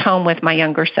to hit home with my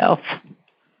younger self.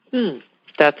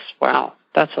 Wow.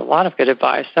 That's a lot of good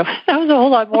advice. That was a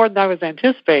whole lot more than I was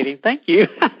anticipating. Thank you.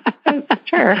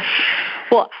 Sure.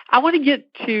 Well, I want to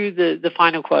get to the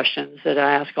final questions that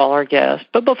I ask all our guests.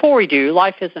 But before we do,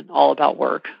 life isn't all about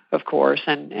work, of course.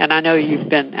 And I know you've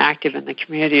been active in the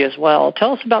community as well.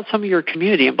 Tell us about some of your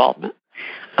community involvement.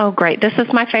 Oh, great. This is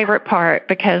my favorite part,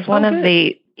 because one of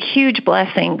the huge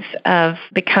blessings of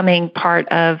becoming part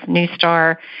of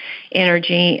NuStar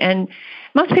Energy, and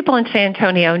most people in San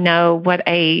Antonio know what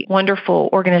a wonderful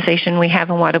organization we have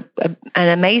and what an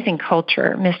amazing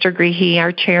culture. Mr. Greehey,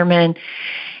 our chairman,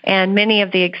 and many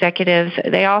of the executives,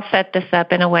 they all set this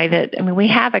up in a way that, we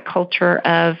have a culture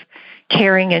of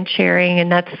caring and sharing, and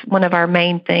that's one of our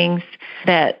main things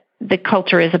that the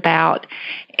culture is about.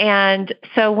 And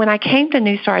so when I came to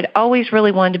NuStar, I'd always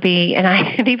really wanted to be, and I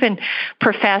had even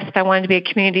professed I wanted to be a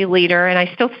community leader, and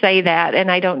I still say that,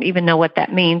 and I don't even know what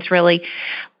that means really.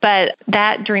 But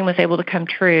that dream was able to come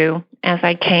true as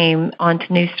I came onto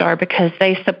NuStar, because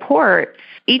they support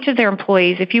each of their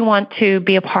employees. If you want to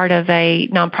be a part of a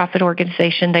nonprofit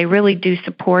organization, they really do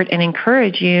support and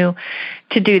encourage you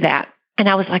to do that. And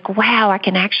I was like, wow, I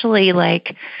can actually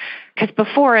because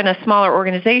before in a smaller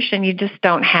organization, you just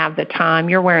don't have the time.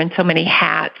 You're wearing so many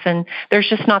hats, and there's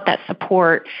just not that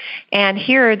support. And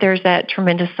here, there's that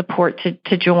tremendous support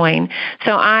to join.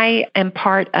 So I am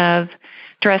part of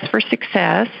Dress for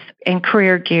Success and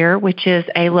Career Gear, which is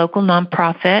a local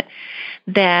nonprofit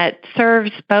that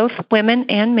serves both women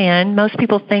and men. Most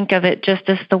people think of it just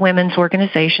as the women's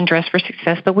organization, Dress for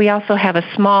Success, but we also have a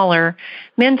smaller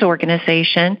men's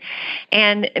organization.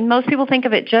 And most people think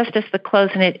of it just as the clothes,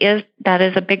 and that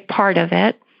is a big part of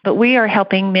it. But we are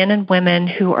helping men and women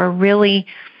who are really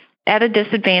at a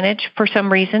disadvantage for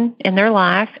some reason in their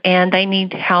life, and they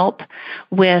need help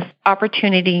with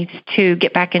opportunities to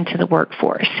get back into the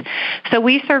workforce. So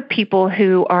we serve people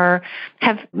who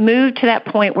have moved to that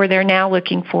point where they're now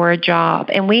looking for a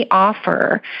job, and we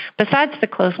offer, besides the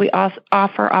clothes, we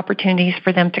offer opportunities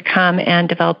for them to come and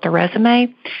develop their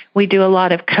resume. We do a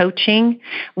lot of coaching.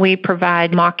 We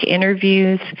provide mock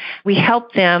interviews. We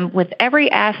help them with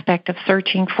every aspect of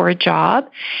searching for a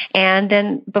job, and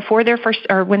then before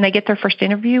when they get their first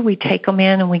interview, we take them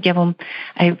in and we give them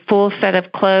a full set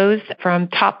of clothes from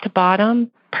top to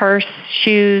bottom, purse,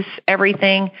 shoes,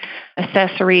 everything,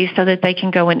 accessories, so that they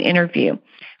can go and interview.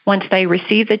 Once they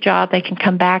receive the job, they can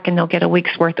come back and they'll get a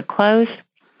week's worth of clothes.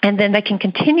 And then they can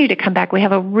continue to come back. We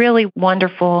have a really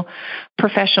wonderful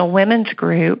professional women's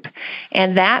group,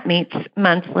 and that meets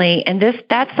monthly. And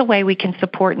that's the way we can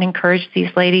support and encourage these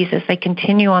ladies as they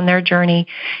continue on their journey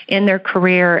in their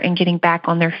career and getting back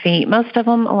on their feet. A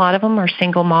lot of them are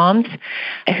single moms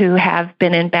who have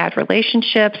been in bad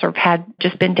relationships or have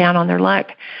just been down on their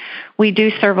luck. We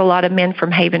do serve a lot of men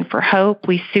from Haven for Hope.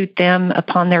 We suit them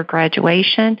upon their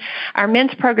graduation. Our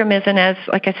men's program isn't as,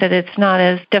 like I said, it's not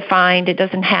as defined. It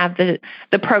doesn't have the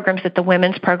programs that the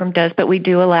women's program does, but we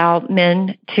do allow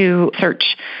men to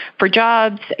search for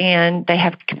jobs, and they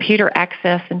have computer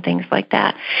access and things like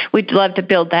that. We'd love to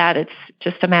build that. It's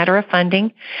just a matter of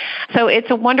funding. So it's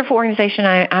a wonderful organization.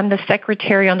 I'm the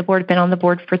secretary on the board, been on the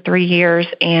board for 3 years,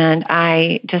 and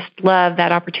I just love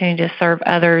that opportunity to serve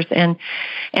others and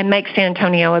make San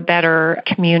Antonio a better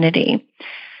community.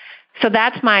 So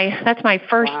that's my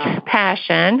first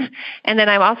passion. And then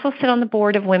I also sit on the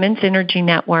board of Women's Energy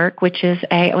Network, which is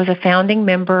I was a founding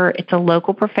member. It's a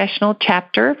local professional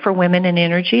chapter for women in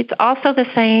energy. It's also the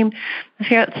same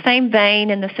vein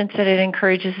in the sense that it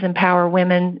encourages and empower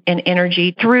women in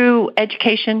energy through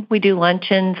education. We do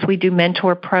luncheons, we do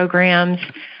mentor programs.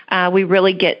 We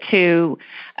really get to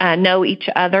know each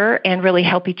other and really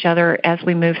help each other as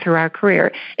we move through our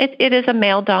career. It is a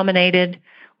male-dominated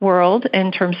world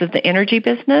in terms of the energy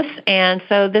business. And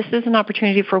so this is an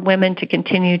opportunity for women to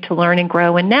continue to learn and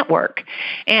grow and network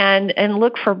and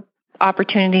look for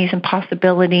opportunities and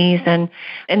possibilities. And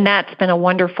that's been a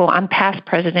wonderful, I'm past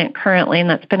president currently, and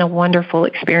that's been a wonderful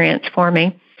experience for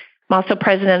me. I'm also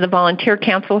president of the Volunteer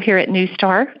Council here at New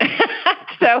Star.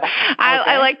 So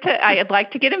I'd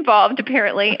like to get involved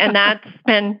apparently, and that's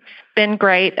been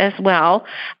great as well.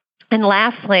 And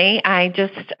lastly,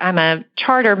 I'm a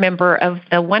charter member of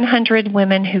the 100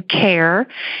 Women Who Care,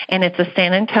 and it's a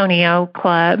San Antonio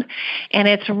club. And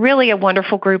it's really a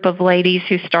wonderful group of ladies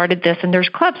who started this. And there's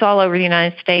clubs all over the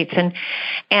United States. And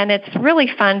it's really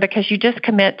fun because you just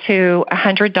commit to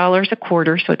 $100 a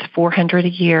quarter, so it's $400 a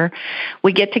year.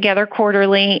 We get together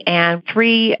quarterly, and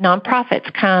 3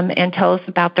 nonprofits come and tell us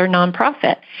about their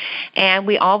nonprofit. And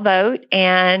we all vote,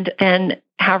 and then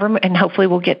and hopefully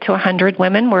we'll get to 100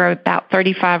 women. We're about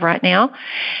 35 right now.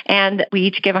 And we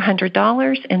each give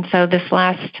 $100. And so this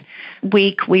last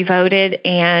week we voted,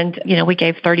 and, we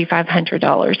gave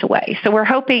 $3,500 away. So we're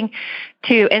hoping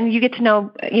to, and you get to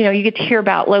know, you get to hear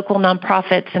about local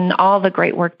nonprofits and all the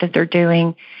great work that they're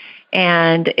doing.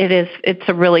 And it's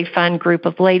a really fun group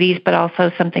of ladies, but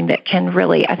also something that can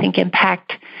really, I think,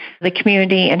 impact the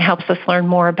community and helps us learn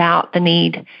more about the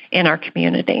need in our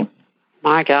community.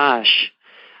 My gosh.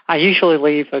 I usually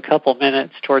leave a couple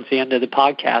minutes towards the end of the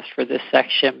podcast for this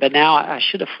section, but now I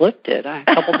should have flipped it. A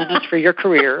couple minutes for your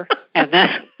career, and then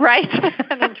right,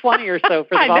 and then 20 or so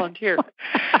for the volunteer.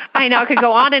 I know I could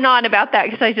go on and on about that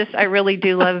because I really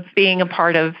do love being a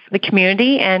part of the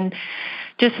community, and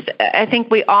I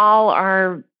think we all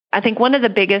are. I think one of the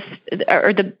biggest,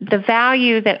 or the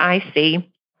value that I see,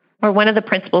 or one of the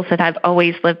principles that I've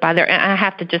always lived by there, and I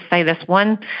have to just say this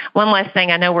one last thing.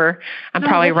 I know I'm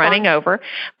probably running over,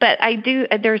 but I do.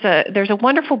 There's a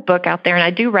wonderful book out there, and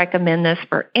I do recommend this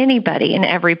for anybody and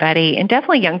everybody, and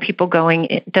definitely young people going.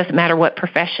 It doesn't matter what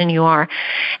profession you are.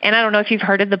 And I don't know if you've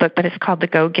heard of the book, but it's called The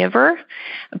Go-Giver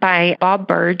by Bob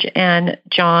Burge and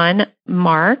John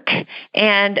Mark,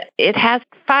 and it has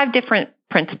 5 different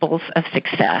principles of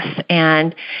success.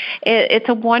 And it's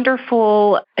a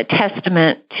wonderful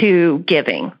testament to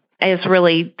giving is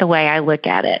really the way I look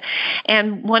at it.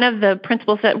 And one of the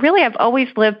principles that really I've always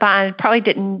lived by, and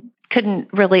probably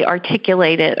couldn't really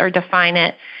articulate it or define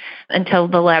it until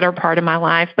the latter part of my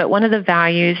life, but one of the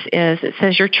values is, it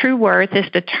says, your true worth is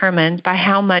determined by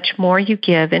how much more you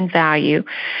give in value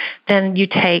than you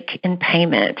take in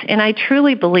payment. And I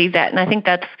truly believe that, and I think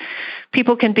that's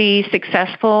people can be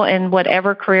successful in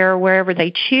whatever career, wherever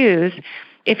they choose,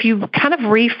 if you kind of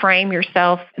reframe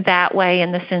yourself that way,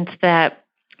 in the sense that,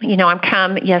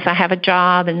 yes, I have a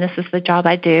job, and this is the job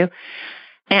I do,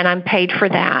 and I'm paid for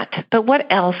that. But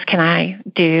what else can I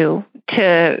do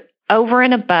to over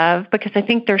and above? Because I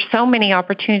think there's so many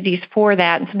opportunities for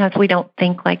that, and sometimes we don't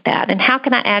think like that. And how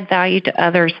can I add value to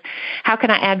others? How can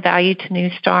I add value to New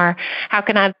Star? How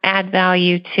can I add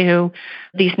value to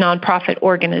these nonprofit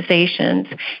organizations?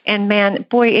 And man,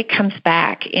 boy, it comes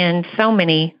back in so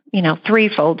many,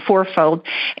 threefold, fourfold,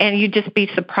 and you'd just be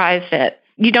surprised that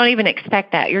you don't even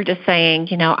expect that. You're just saying,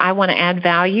 I want to add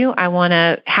value.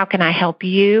 How can I help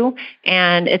you?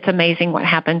 And it's amazing what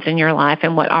happens in your life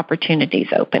and what opportunities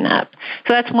open up.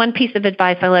 So that's one piece of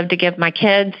advice I love to give my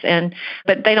kids,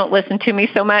 but they don't listen to me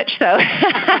so much. So,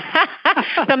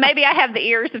 so maybe I have the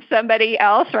ears of somebody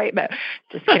else, right? But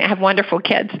just kidding, I have wonderful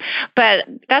kids. But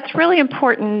that's really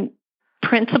important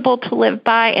principle to live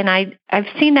by. And I've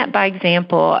seen that by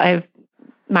example.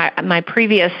 My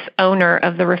previous owner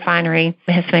of the refinery,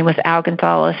 his name was Al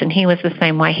Gonzalez, and he was the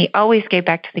same way. He always gave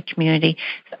back to the community.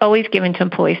 He's always given to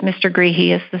employees. Mr.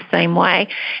 Greehey is the same way.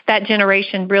 That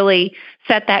generation really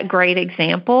set that great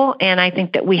example, and I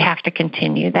think that we have to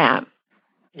continue that.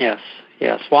 Yes.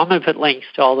 Well, I'm going to put links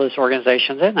to all those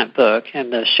organizations in that book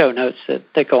and the show notes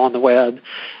that go on the web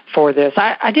for this.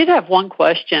 I did have one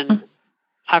question. Mm-hmm.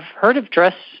 I've heard of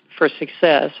Dress for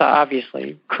Success,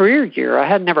 obviously. Career Gear, I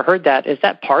had never heard that. Is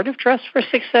that part of Dress for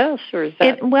Success, or is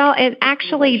that? It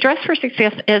actually, Dress for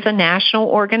Success is a national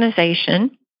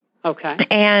organization. Okay.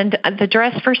 And the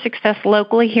Dress for Success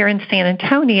locally here in San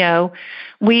Antonio,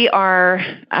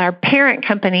 our parent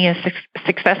company is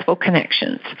Successful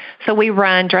Connections. So we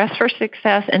run Dress for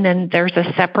Success, and then there's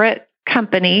a separate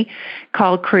company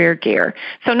called Career Gear.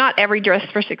 So not every Dress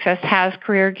for Success has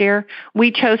Career Gear.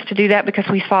 We chose to do that because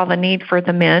we saw the need for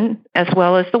the men as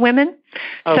well as the women.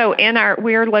 Okay. So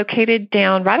we're located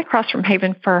down right across from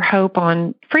Haven for Hope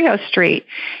on Frio Street,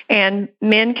 and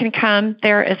men can come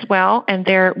there as well. And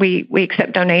there we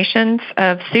accept donations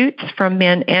of suits from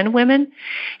men and women.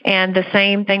 And the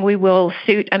same thing, we will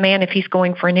suit a man if he's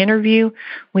going for an interview.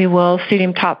 We will suit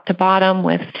him top to bottom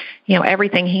with,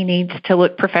 everything he needs to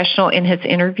look professional in his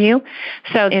interview.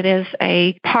 So it is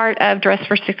a part of Dress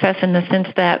for Success in the sense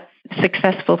that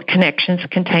Successful Connections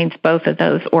contains both of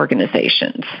those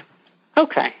organizations.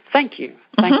 Okay. Thank you.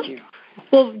 Thank you.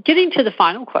 Well, getting to the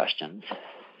final questions.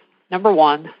 Number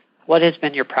one, what has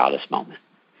been your proudest moment?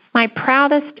 My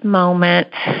proudest moment,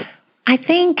 I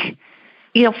think,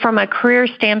 from a career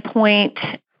standpoint,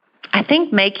 I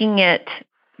think making it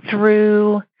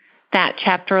through that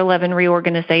Chapter 11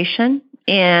 reorganization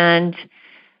and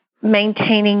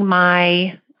maintaining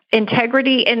my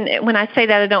integrity. And when I say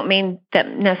that, I don't mean that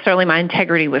necessarily my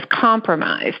integrity was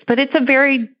compromised, but it's a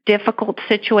very difficult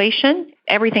situation.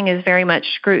 Everything is very much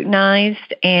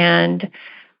scrutinized and,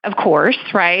 of course,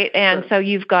 right? And so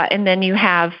then you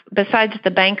have, besides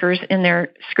the bankers in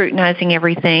there scrutinizing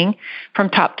everything from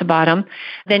top to bottom,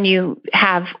 then you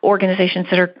have organizations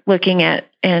that are looking at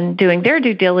and doing their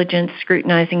due diligence,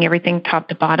 scrutinizing everything top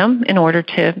to bottom in order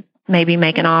to maybe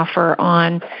make an offer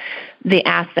on the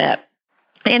asset.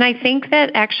 And I think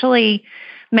that actually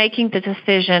making the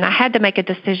decision, I had to make a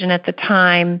decision at the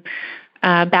time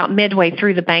about midway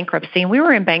through the bankruptcy. And we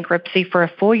were in bankruptcy for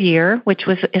a full year, which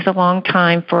is a long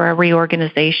time for a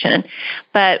reorganization.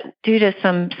 But due to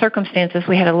some circumstances,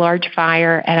 we had a large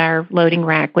fire at our loading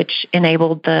rack, which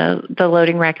enabled the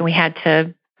loading rack, and we had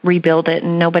to rebuild it,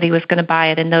 and nobody was going to buy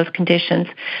it in those conditions.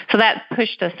 So that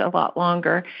pushed us a lot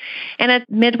longer. And at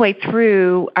midway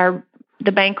through,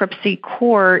 the bankruptcy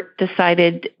court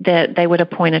decided that they would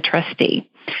appoint a trustee.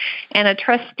 And a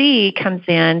trustee comes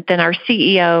in, then our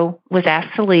CEO was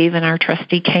asked to leave, and our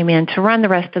trustee came in to run the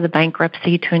rest of the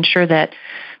bankruptcy to ensure that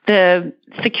the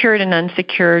secured and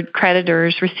unsecured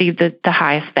creditors received the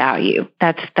highest value.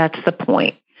 That's the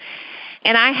point.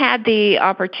 And I had the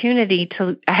opportunity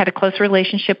I had a close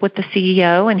relationship with the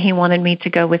CEO, and he wanted me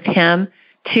to go with him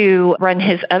to run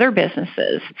his other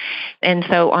businesses. And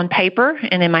so on paper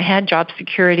and in my head, job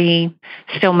security,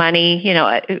 still money,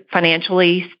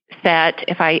 financially set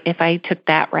if I took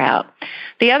that route.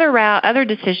 The other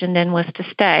decision then was to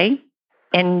stay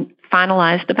and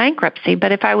finalize the bankruptcy.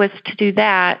 But if I was to do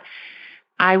that,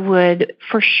 I would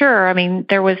for sure,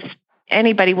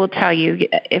 anybody will tell you,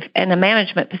 if in a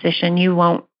management position, you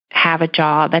won't have a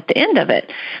job at the end of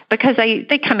it because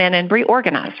they come in and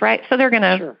reorganize, right? So they're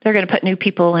gonna put new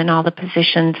people in all the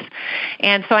positions.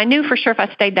 And so I knew for sure if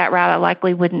I stayed that route, I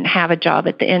likely wouldn't have a job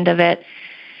at the end of it.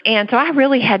 And so I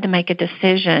really had to make a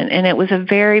decision, and it was a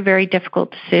very, very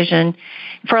difficult decision.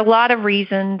 For a lot of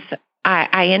reasons,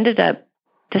 I ended up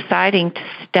deciding to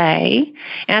stay.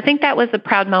 And I think that was a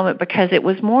proud moment because it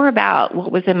was more about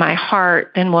what was in my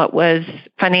heart than what was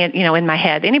in my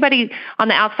head. Anybody on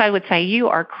the outside would say, you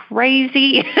are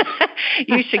crazy.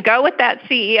 You should go with that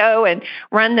CEO and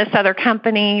run this other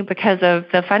company because of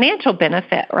the financial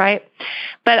benefit, right?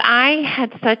 But I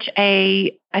had such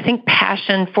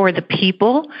passion for the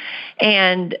people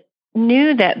and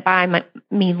knew that by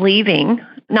me leaving,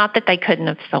 not that they couldn't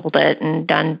have sold it and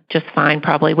done just fine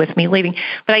probably with me leaving,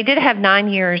 but I did have 9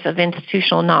 years of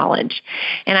institutional knowledge.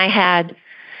 And I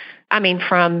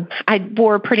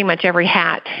wore pretty much every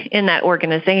hat in that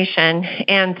organization.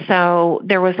 And so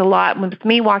there was a lot, with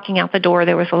me walking out the door,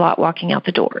 there was a lot walking out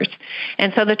the doors.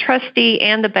 And so the trustee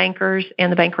and the bankers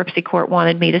and the bankruptcy court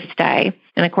wanted me to stay.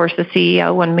 And of course, the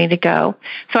CEO wanted me to go.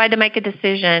 So I had to make a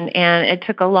decision, and it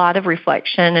took a lot of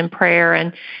reflection and prayer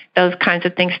and those kinds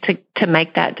of things to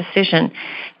make that decision.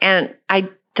 And I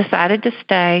decided to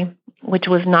stay, which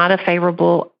was not a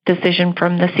favorable decision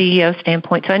from the CEO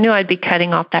standpoint. So I knew I'd be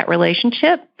cutting off that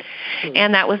relationship.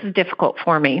 And that was difficult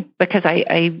for me because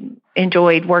I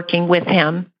enjoyed working with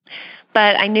him.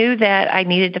 But I knew that I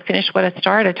needed to finish what I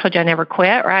started. I told you I never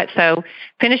quit, right? So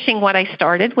finishing what I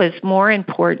started was more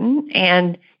important,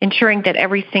 and ensuring that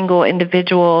every single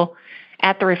individual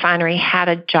at the refinery had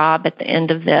a job at the end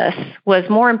of this was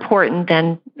more important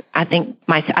than I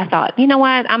thought, you know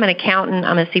what, I'm an accountant,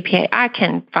 I'm a CPA, I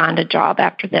can find a job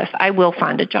after this. I will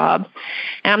find a job,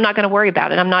 and I'm not going to worry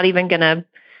about it. I'm not even going to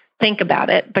think about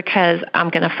it because I'm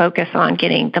going to focus on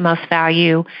getting the most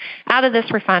value out of this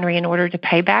refinery in order to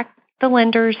pay back the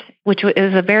lenders, which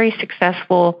is a very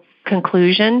successful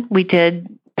conclusion. We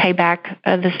did pay back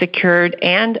the secured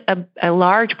and a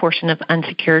large portion of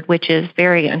unsecured, which is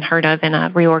very unheard of in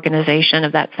a reorganization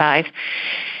of that size.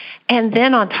 And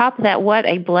then on top of that, what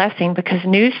a blessing, because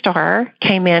Neustar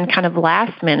came in kind of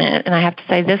last minute. And I have to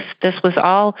say this was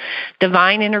all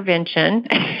divine intervention.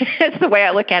 That's the way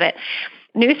I look at it.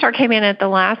 Neustar came in at the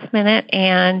last minute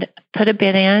and put a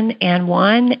bid in and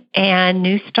won. And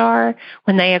Neustar,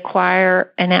 when they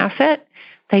acquire an asset,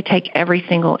 they take every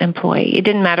single employee. It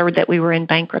didn't matter that we were in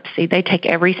bankruptcy. They take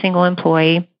every single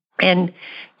employee and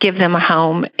give them a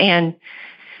home. And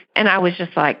I was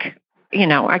just like,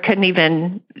 I couldn't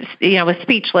even, was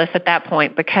speechless at that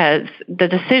point, because the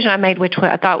decision I made, which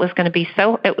I thought was going to be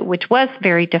which was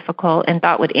very difficult and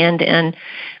thought would end in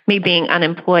me being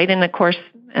unemployed. And of course,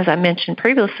 as I mentioned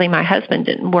previously, my husband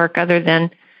didn't work other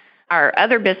than our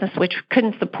other business, which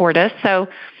couldn't support us. So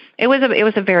it was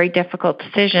a very difficult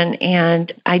decision,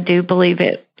 and I do believe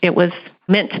it was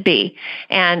meant to be.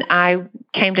 And I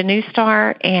came to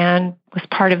Neustar and was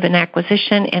part of an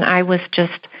acquisition, and I was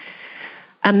just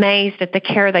amazed at the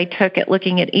care they took at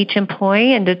looking at each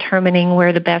employee and determining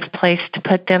where the best place to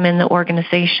put them in the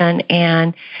organization,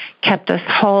 and kept us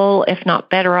whole, if not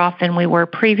better off than we were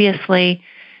previously.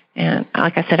 And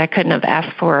like I said, I couldn't have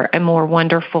asked for a more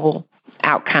wonderful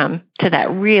outcome to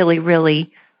that really,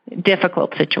 really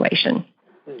difficult situation.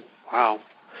 Wow.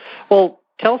 Well,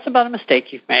 tell us about a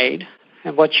mistake you've made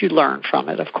and what you learned from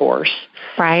it, of course.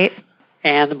 Right.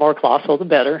 And the more colossal, the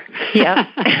better. Yeah.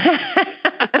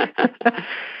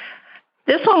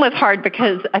 This one was hard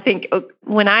because I think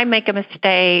when I make a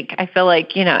mistake, I feel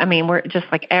like, we're just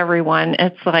like everyone.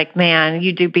 It's like, man,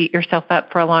 you do beat yourself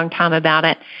up for a long time about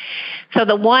it. So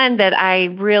the one that I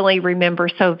really remember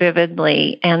so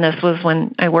vividly, and this was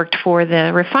when I worked for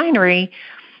the refinery,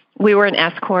 we were an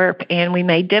S Corp and we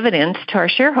made dividends to our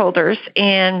shareholders,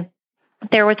 and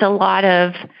there was a lot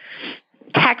of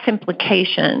tax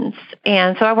implications.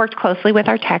 And so I worked closely with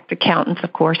our tax accountants,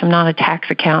 of course. I'm not a tax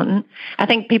accountant. I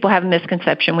think people have a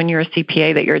misconception when you're a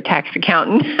CPA that you're a tax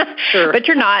accountant. Sure. But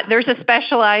you're not. There's a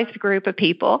specialized group of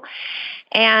people.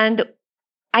 And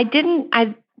I didn't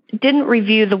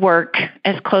review the work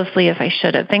as closely as I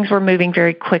should have. Things were moving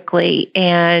very quickly,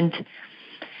 and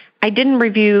I didn't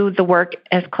review the work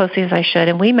as closely as I should,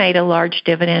 and we made a large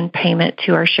dividend payment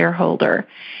to our shareholder.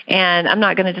 And I'm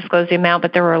not going to disclose the amount,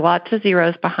 but there were lots of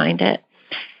zeros behind it.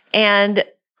 And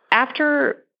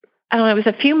after, it was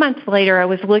a few months later, I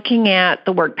was looking at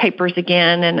the work papers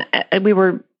again, and I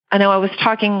was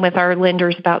talking with our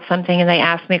lenders about something, and they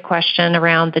asked me a question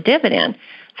around the dividend.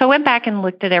 So I went back and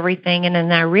looked at everything, and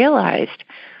then I realized,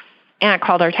 and I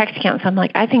called our tax accountant, so I'm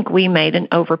like, I think we made an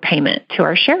overpayment to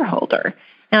our shareholder.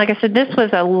 And like I said, this was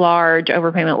a large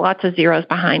overpayment, lots of zeros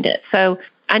behind it. So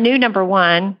I knew, number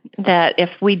one, that if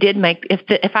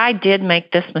I did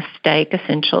make this mistake,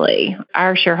 essentially,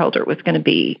 our shareholder was going to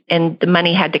be, and the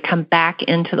money had to come back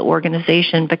into the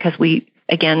organization because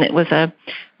it was a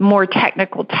more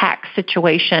technical tax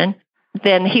situation,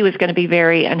 then he was going to be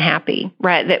very unhappy,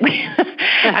 right?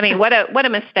 What a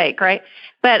mistake, right?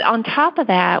 But on top of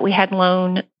that, we had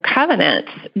loan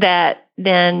covenants that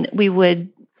then we would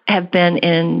have been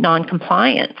in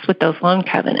non-compliance with those loan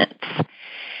covenants.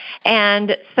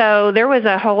 And so there was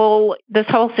this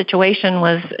whole situation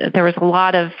there was a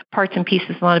lot of parts and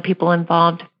pieces, a lot of people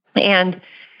involved. And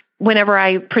whenever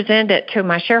I presented it to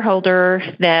my shareholder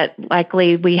that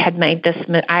likely I had made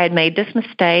this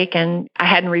mistake and I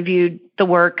hadn't reviewed the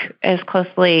work as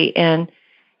closely, and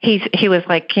he was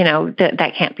like,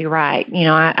 that can't be right.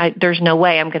 There's no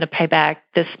way I'm going to pay back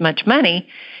this much money.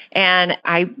 And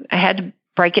I had to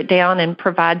break it down and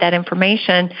provide that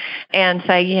information and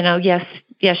say,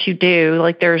 yes, you do.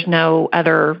 Like, there's no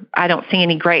other, I don't see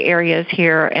any gray areas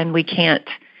here, and we can't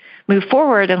move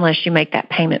forward unless you make that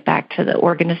payment back to the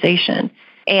organization.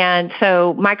 And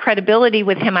so my credibility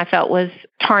with him, I felt, was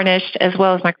tarnished, as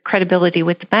well as my credibility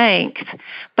with the banks.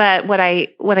 But what I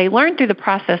learned through the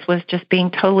process was just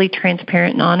being totally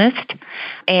transparent and honest,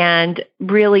 and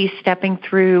really stepping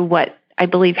through what I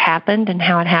believe happened and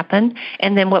how it happened,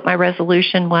 and then what my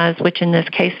resolution was, which in this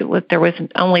case there was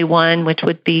only one, which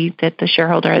would be that the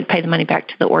shareholder had paid the money back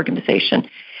to the organization.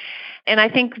 And I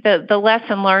think the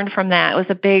lesson learned from that was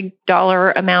a big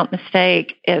dollar amount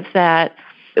mistake, is that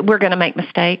we're going to make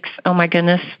mistakes. Oh my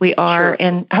goodness, we are. Sure.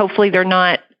 And hopefully they're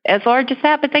not as large as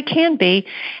that, but they can be.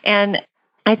 And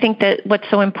I think that what's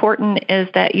so important is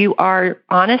that you are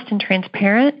honest and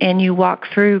transparent, and you walk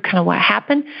through kind of what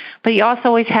happened, but you also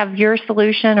always have your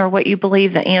solution or what you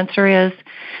believe the answer is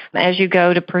as you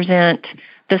go to present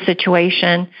the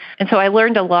situation. And so I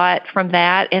learned a lot from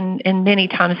that. And many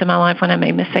times in my life when I made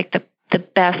a mistake, the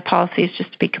best policy is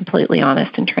just to be completely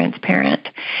honest and transparent,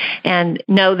 and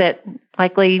know that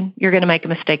likely you're going to make a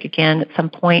mistake again at some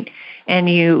point. And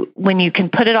when you can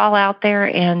put it all out there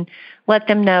and let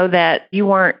them know that you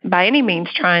weren't by any means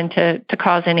trying to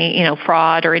cause any,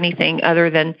 fraud or anything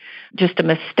other than just a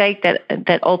mistake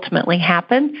that ultimately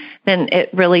happened, then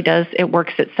it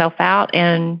works itself out.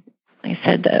 And like I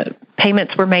said, the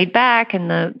payments were made back, and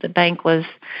the bank was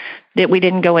that we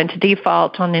didn't go into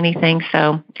default on anything.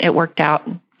 So it worked out.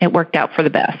 It worked out for the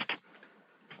best.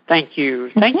 Thank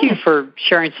you. Thank you for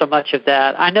sharing so much of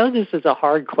that. I know this is a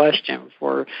hard question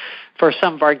for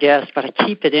some of our guests, but I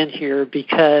keep it in here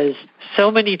because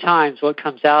so many times what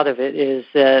comes out of it is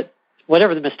that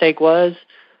whatever the mistake was,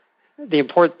 the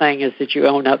important thing is that you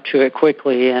own up to it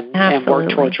quickly and work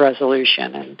towards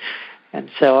resolution. And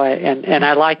so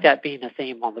I like that being a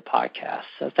theme on the podcast.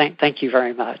 So thank you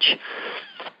very much.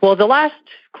 Well, the last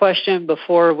question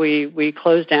before we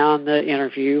close down the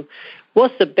interview,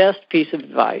 what's the best piece of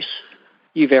advice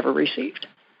you've ever received?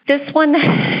 This one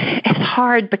is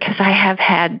hard because I have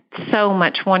had so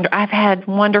much I've had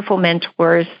wonderful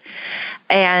mentors,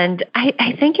 and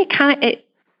I think it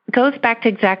goes back to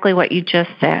exactly what you just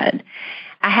said.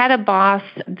 I had a boss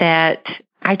that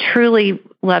I truly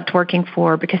loved working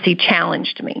for because he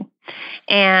challenged me.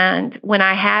 And when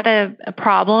I had a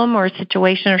problem or a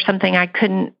situation or something I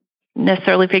couldn't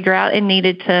necessarily figure out and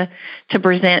needed to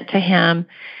present to him,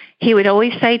 he would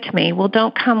always say to me, well,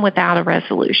 don't come without a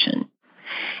resolution.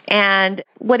 And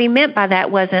what he meant by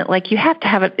that wasn't like you have to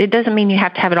have it. It doesn't mean you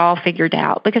have to have it all figured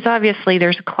out, because obviously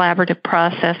there's a collaborative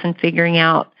process in figuring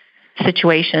out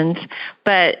situations.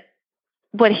 But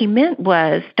what he meant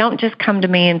was, don't just come to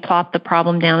me and plop the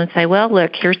problem down and say, well,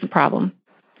 look, here's the problem,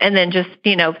 and then just,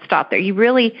 stop there. You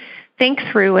really think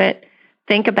through it,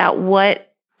 think about what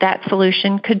that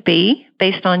solution could be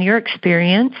based on your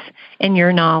experience and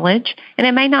your knowledge. And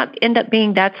it may not end up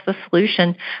being that's the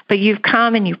solution, but you've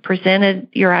come and you've presented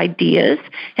your ideas,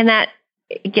 and that,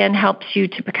 again, helps you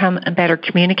to become a better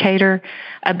communicator,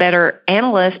 a better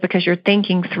analyst, because you're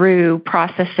thinking through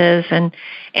processes. And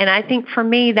I think for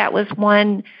me, that was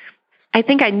one, I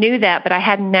think I knew that, but I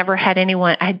hadn't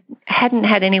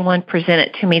had anyone present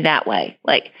it to me that way.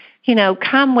 Like,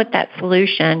 come with that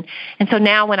solution. And so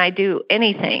now when I do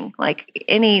anything, like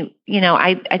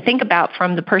I think about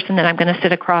from the person that I'm going to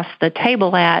sit across the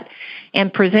table at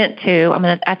and present to,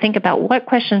 I think about what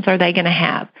questions are they going to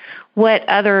have? What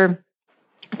other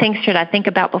things should I think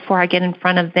about before I get in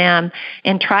front of them,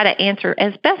 and try to answer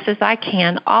as best as I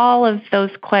can all of those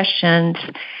questions.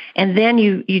 And then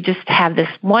you just have this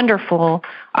wonderful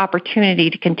opportunity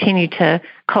to continue to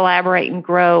collaborate and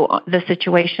grow the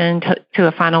situation to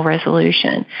a final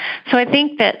resolution. So I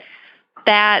think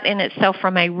that in itself,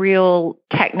 from a real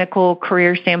technical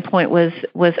career standpoint,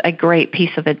 was a great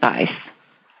piece of advice.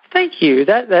 Thank you.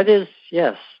 That is,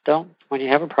 yes. When you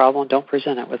have a problem, don't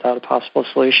present it without a possible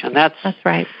solution. That's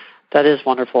right. That is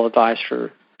wonderful advice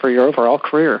for your overall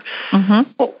career.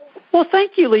 Mm-hmm. Well,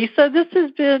 thank you, Lisa. This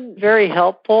has been very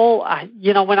helpful.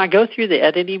 When I go through the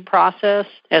editing process,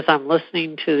 as I'm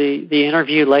listening to the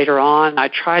interview later on, I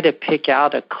try to pick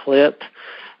out a clip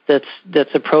that's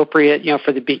appropriate,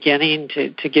 for the beginning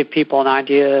to give people an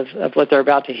idea of what they're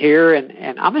about to hear.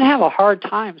 And I'm going to have a hard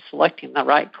time selecting the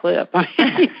right clip.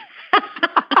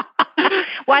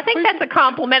 Well, I think that's a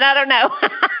compliment. I don't know.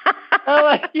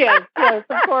 Oh, yes, of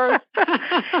course.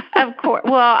 Of course.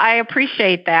 Well, I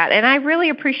appreciate that. And I really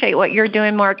appreciate what you're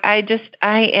doing, Mark. I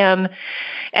am,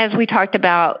 as we talked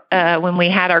about when we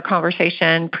had our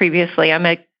conversation previously, I'm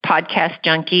a podcast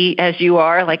junkie, as you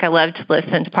are. Like, I love to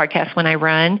listen to podcasts when I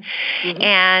run.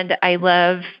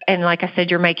 Mm-hmm. And like I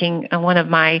said, you're making one of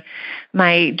my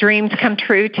dreams come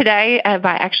true today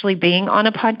by actually being on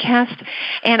a podcast.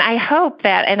 And I hope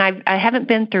that, and I haven't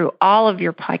been through all of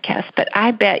your podcasts, but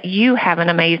I bet you have an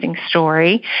amazing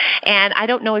story. And I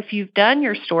don't know if you've done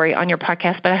your story on your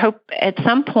podcast, but I hope at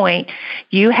some point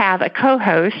you have a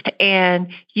co-host and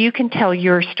you can tell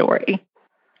your story.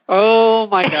 Oh,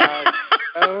 my God.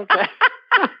 Okay.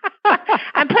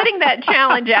 I'm putting that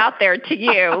challenge out there to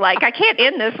you. Like, I can't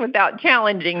end this without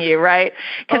challenging you, right?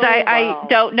 Because I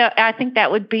don't know. I think that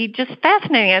would be just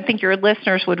fascinating. I think your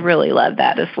listeners would really love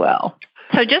that as well.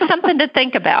 So just something to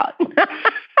think about.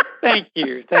 Thank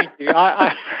you.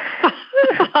 I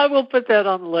will put that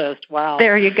on the list. Wow.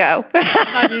 There you go.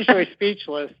 I'm not usually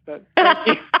speechless, but thank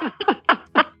you.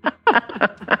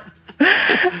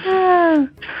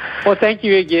 Well, thank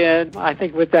you again. I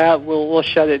think with that, we'll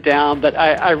shut it down. But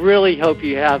I really hope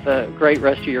you have a great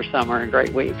rest of your summer and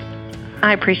great week.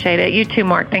 I appreciate it. You too,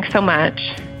 Mark. Thanks so much.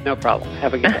 No problem.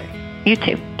 Have a good day. You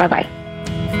too. Bye-bye.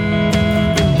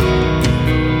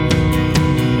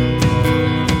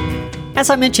 As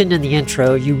I mentioned in the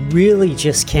intro, you really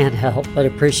just can't help but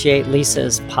appreciate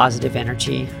Lisa's positive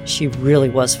energy. She really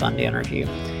was fun to interview.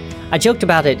 I joked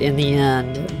about it in the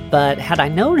end, but had I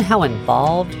known how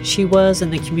involved she was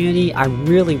in the community, I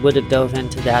really would have dove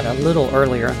into that a little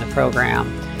earlier in the program.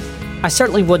 I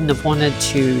certainly wouldn't have wanted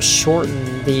to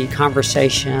shorten the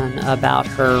conversation about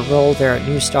her role there at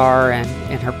New Star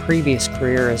and her previous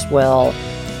career as well,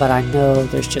 but I know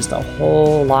there's just a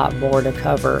whole lot more to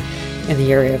cover in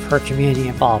the area of her community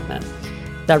involvement.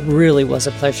 That really was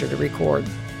a pleasure to record.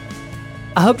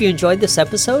 I hope you enjoyed this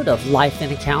episode of Life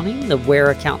in Accounting, the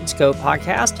Where Accountants Go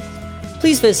podcast.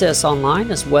 Please visit us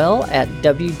online as well at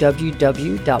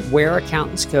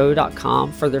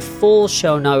www.whereaccountantsgo.com for their full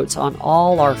show notes on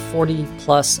all our 40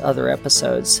 plus other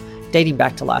episodes dating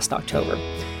back to last October.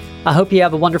 I hope you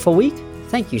have a wonderful week.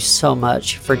 Thank you so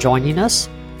much for joining us.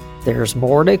 There's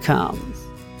more to come.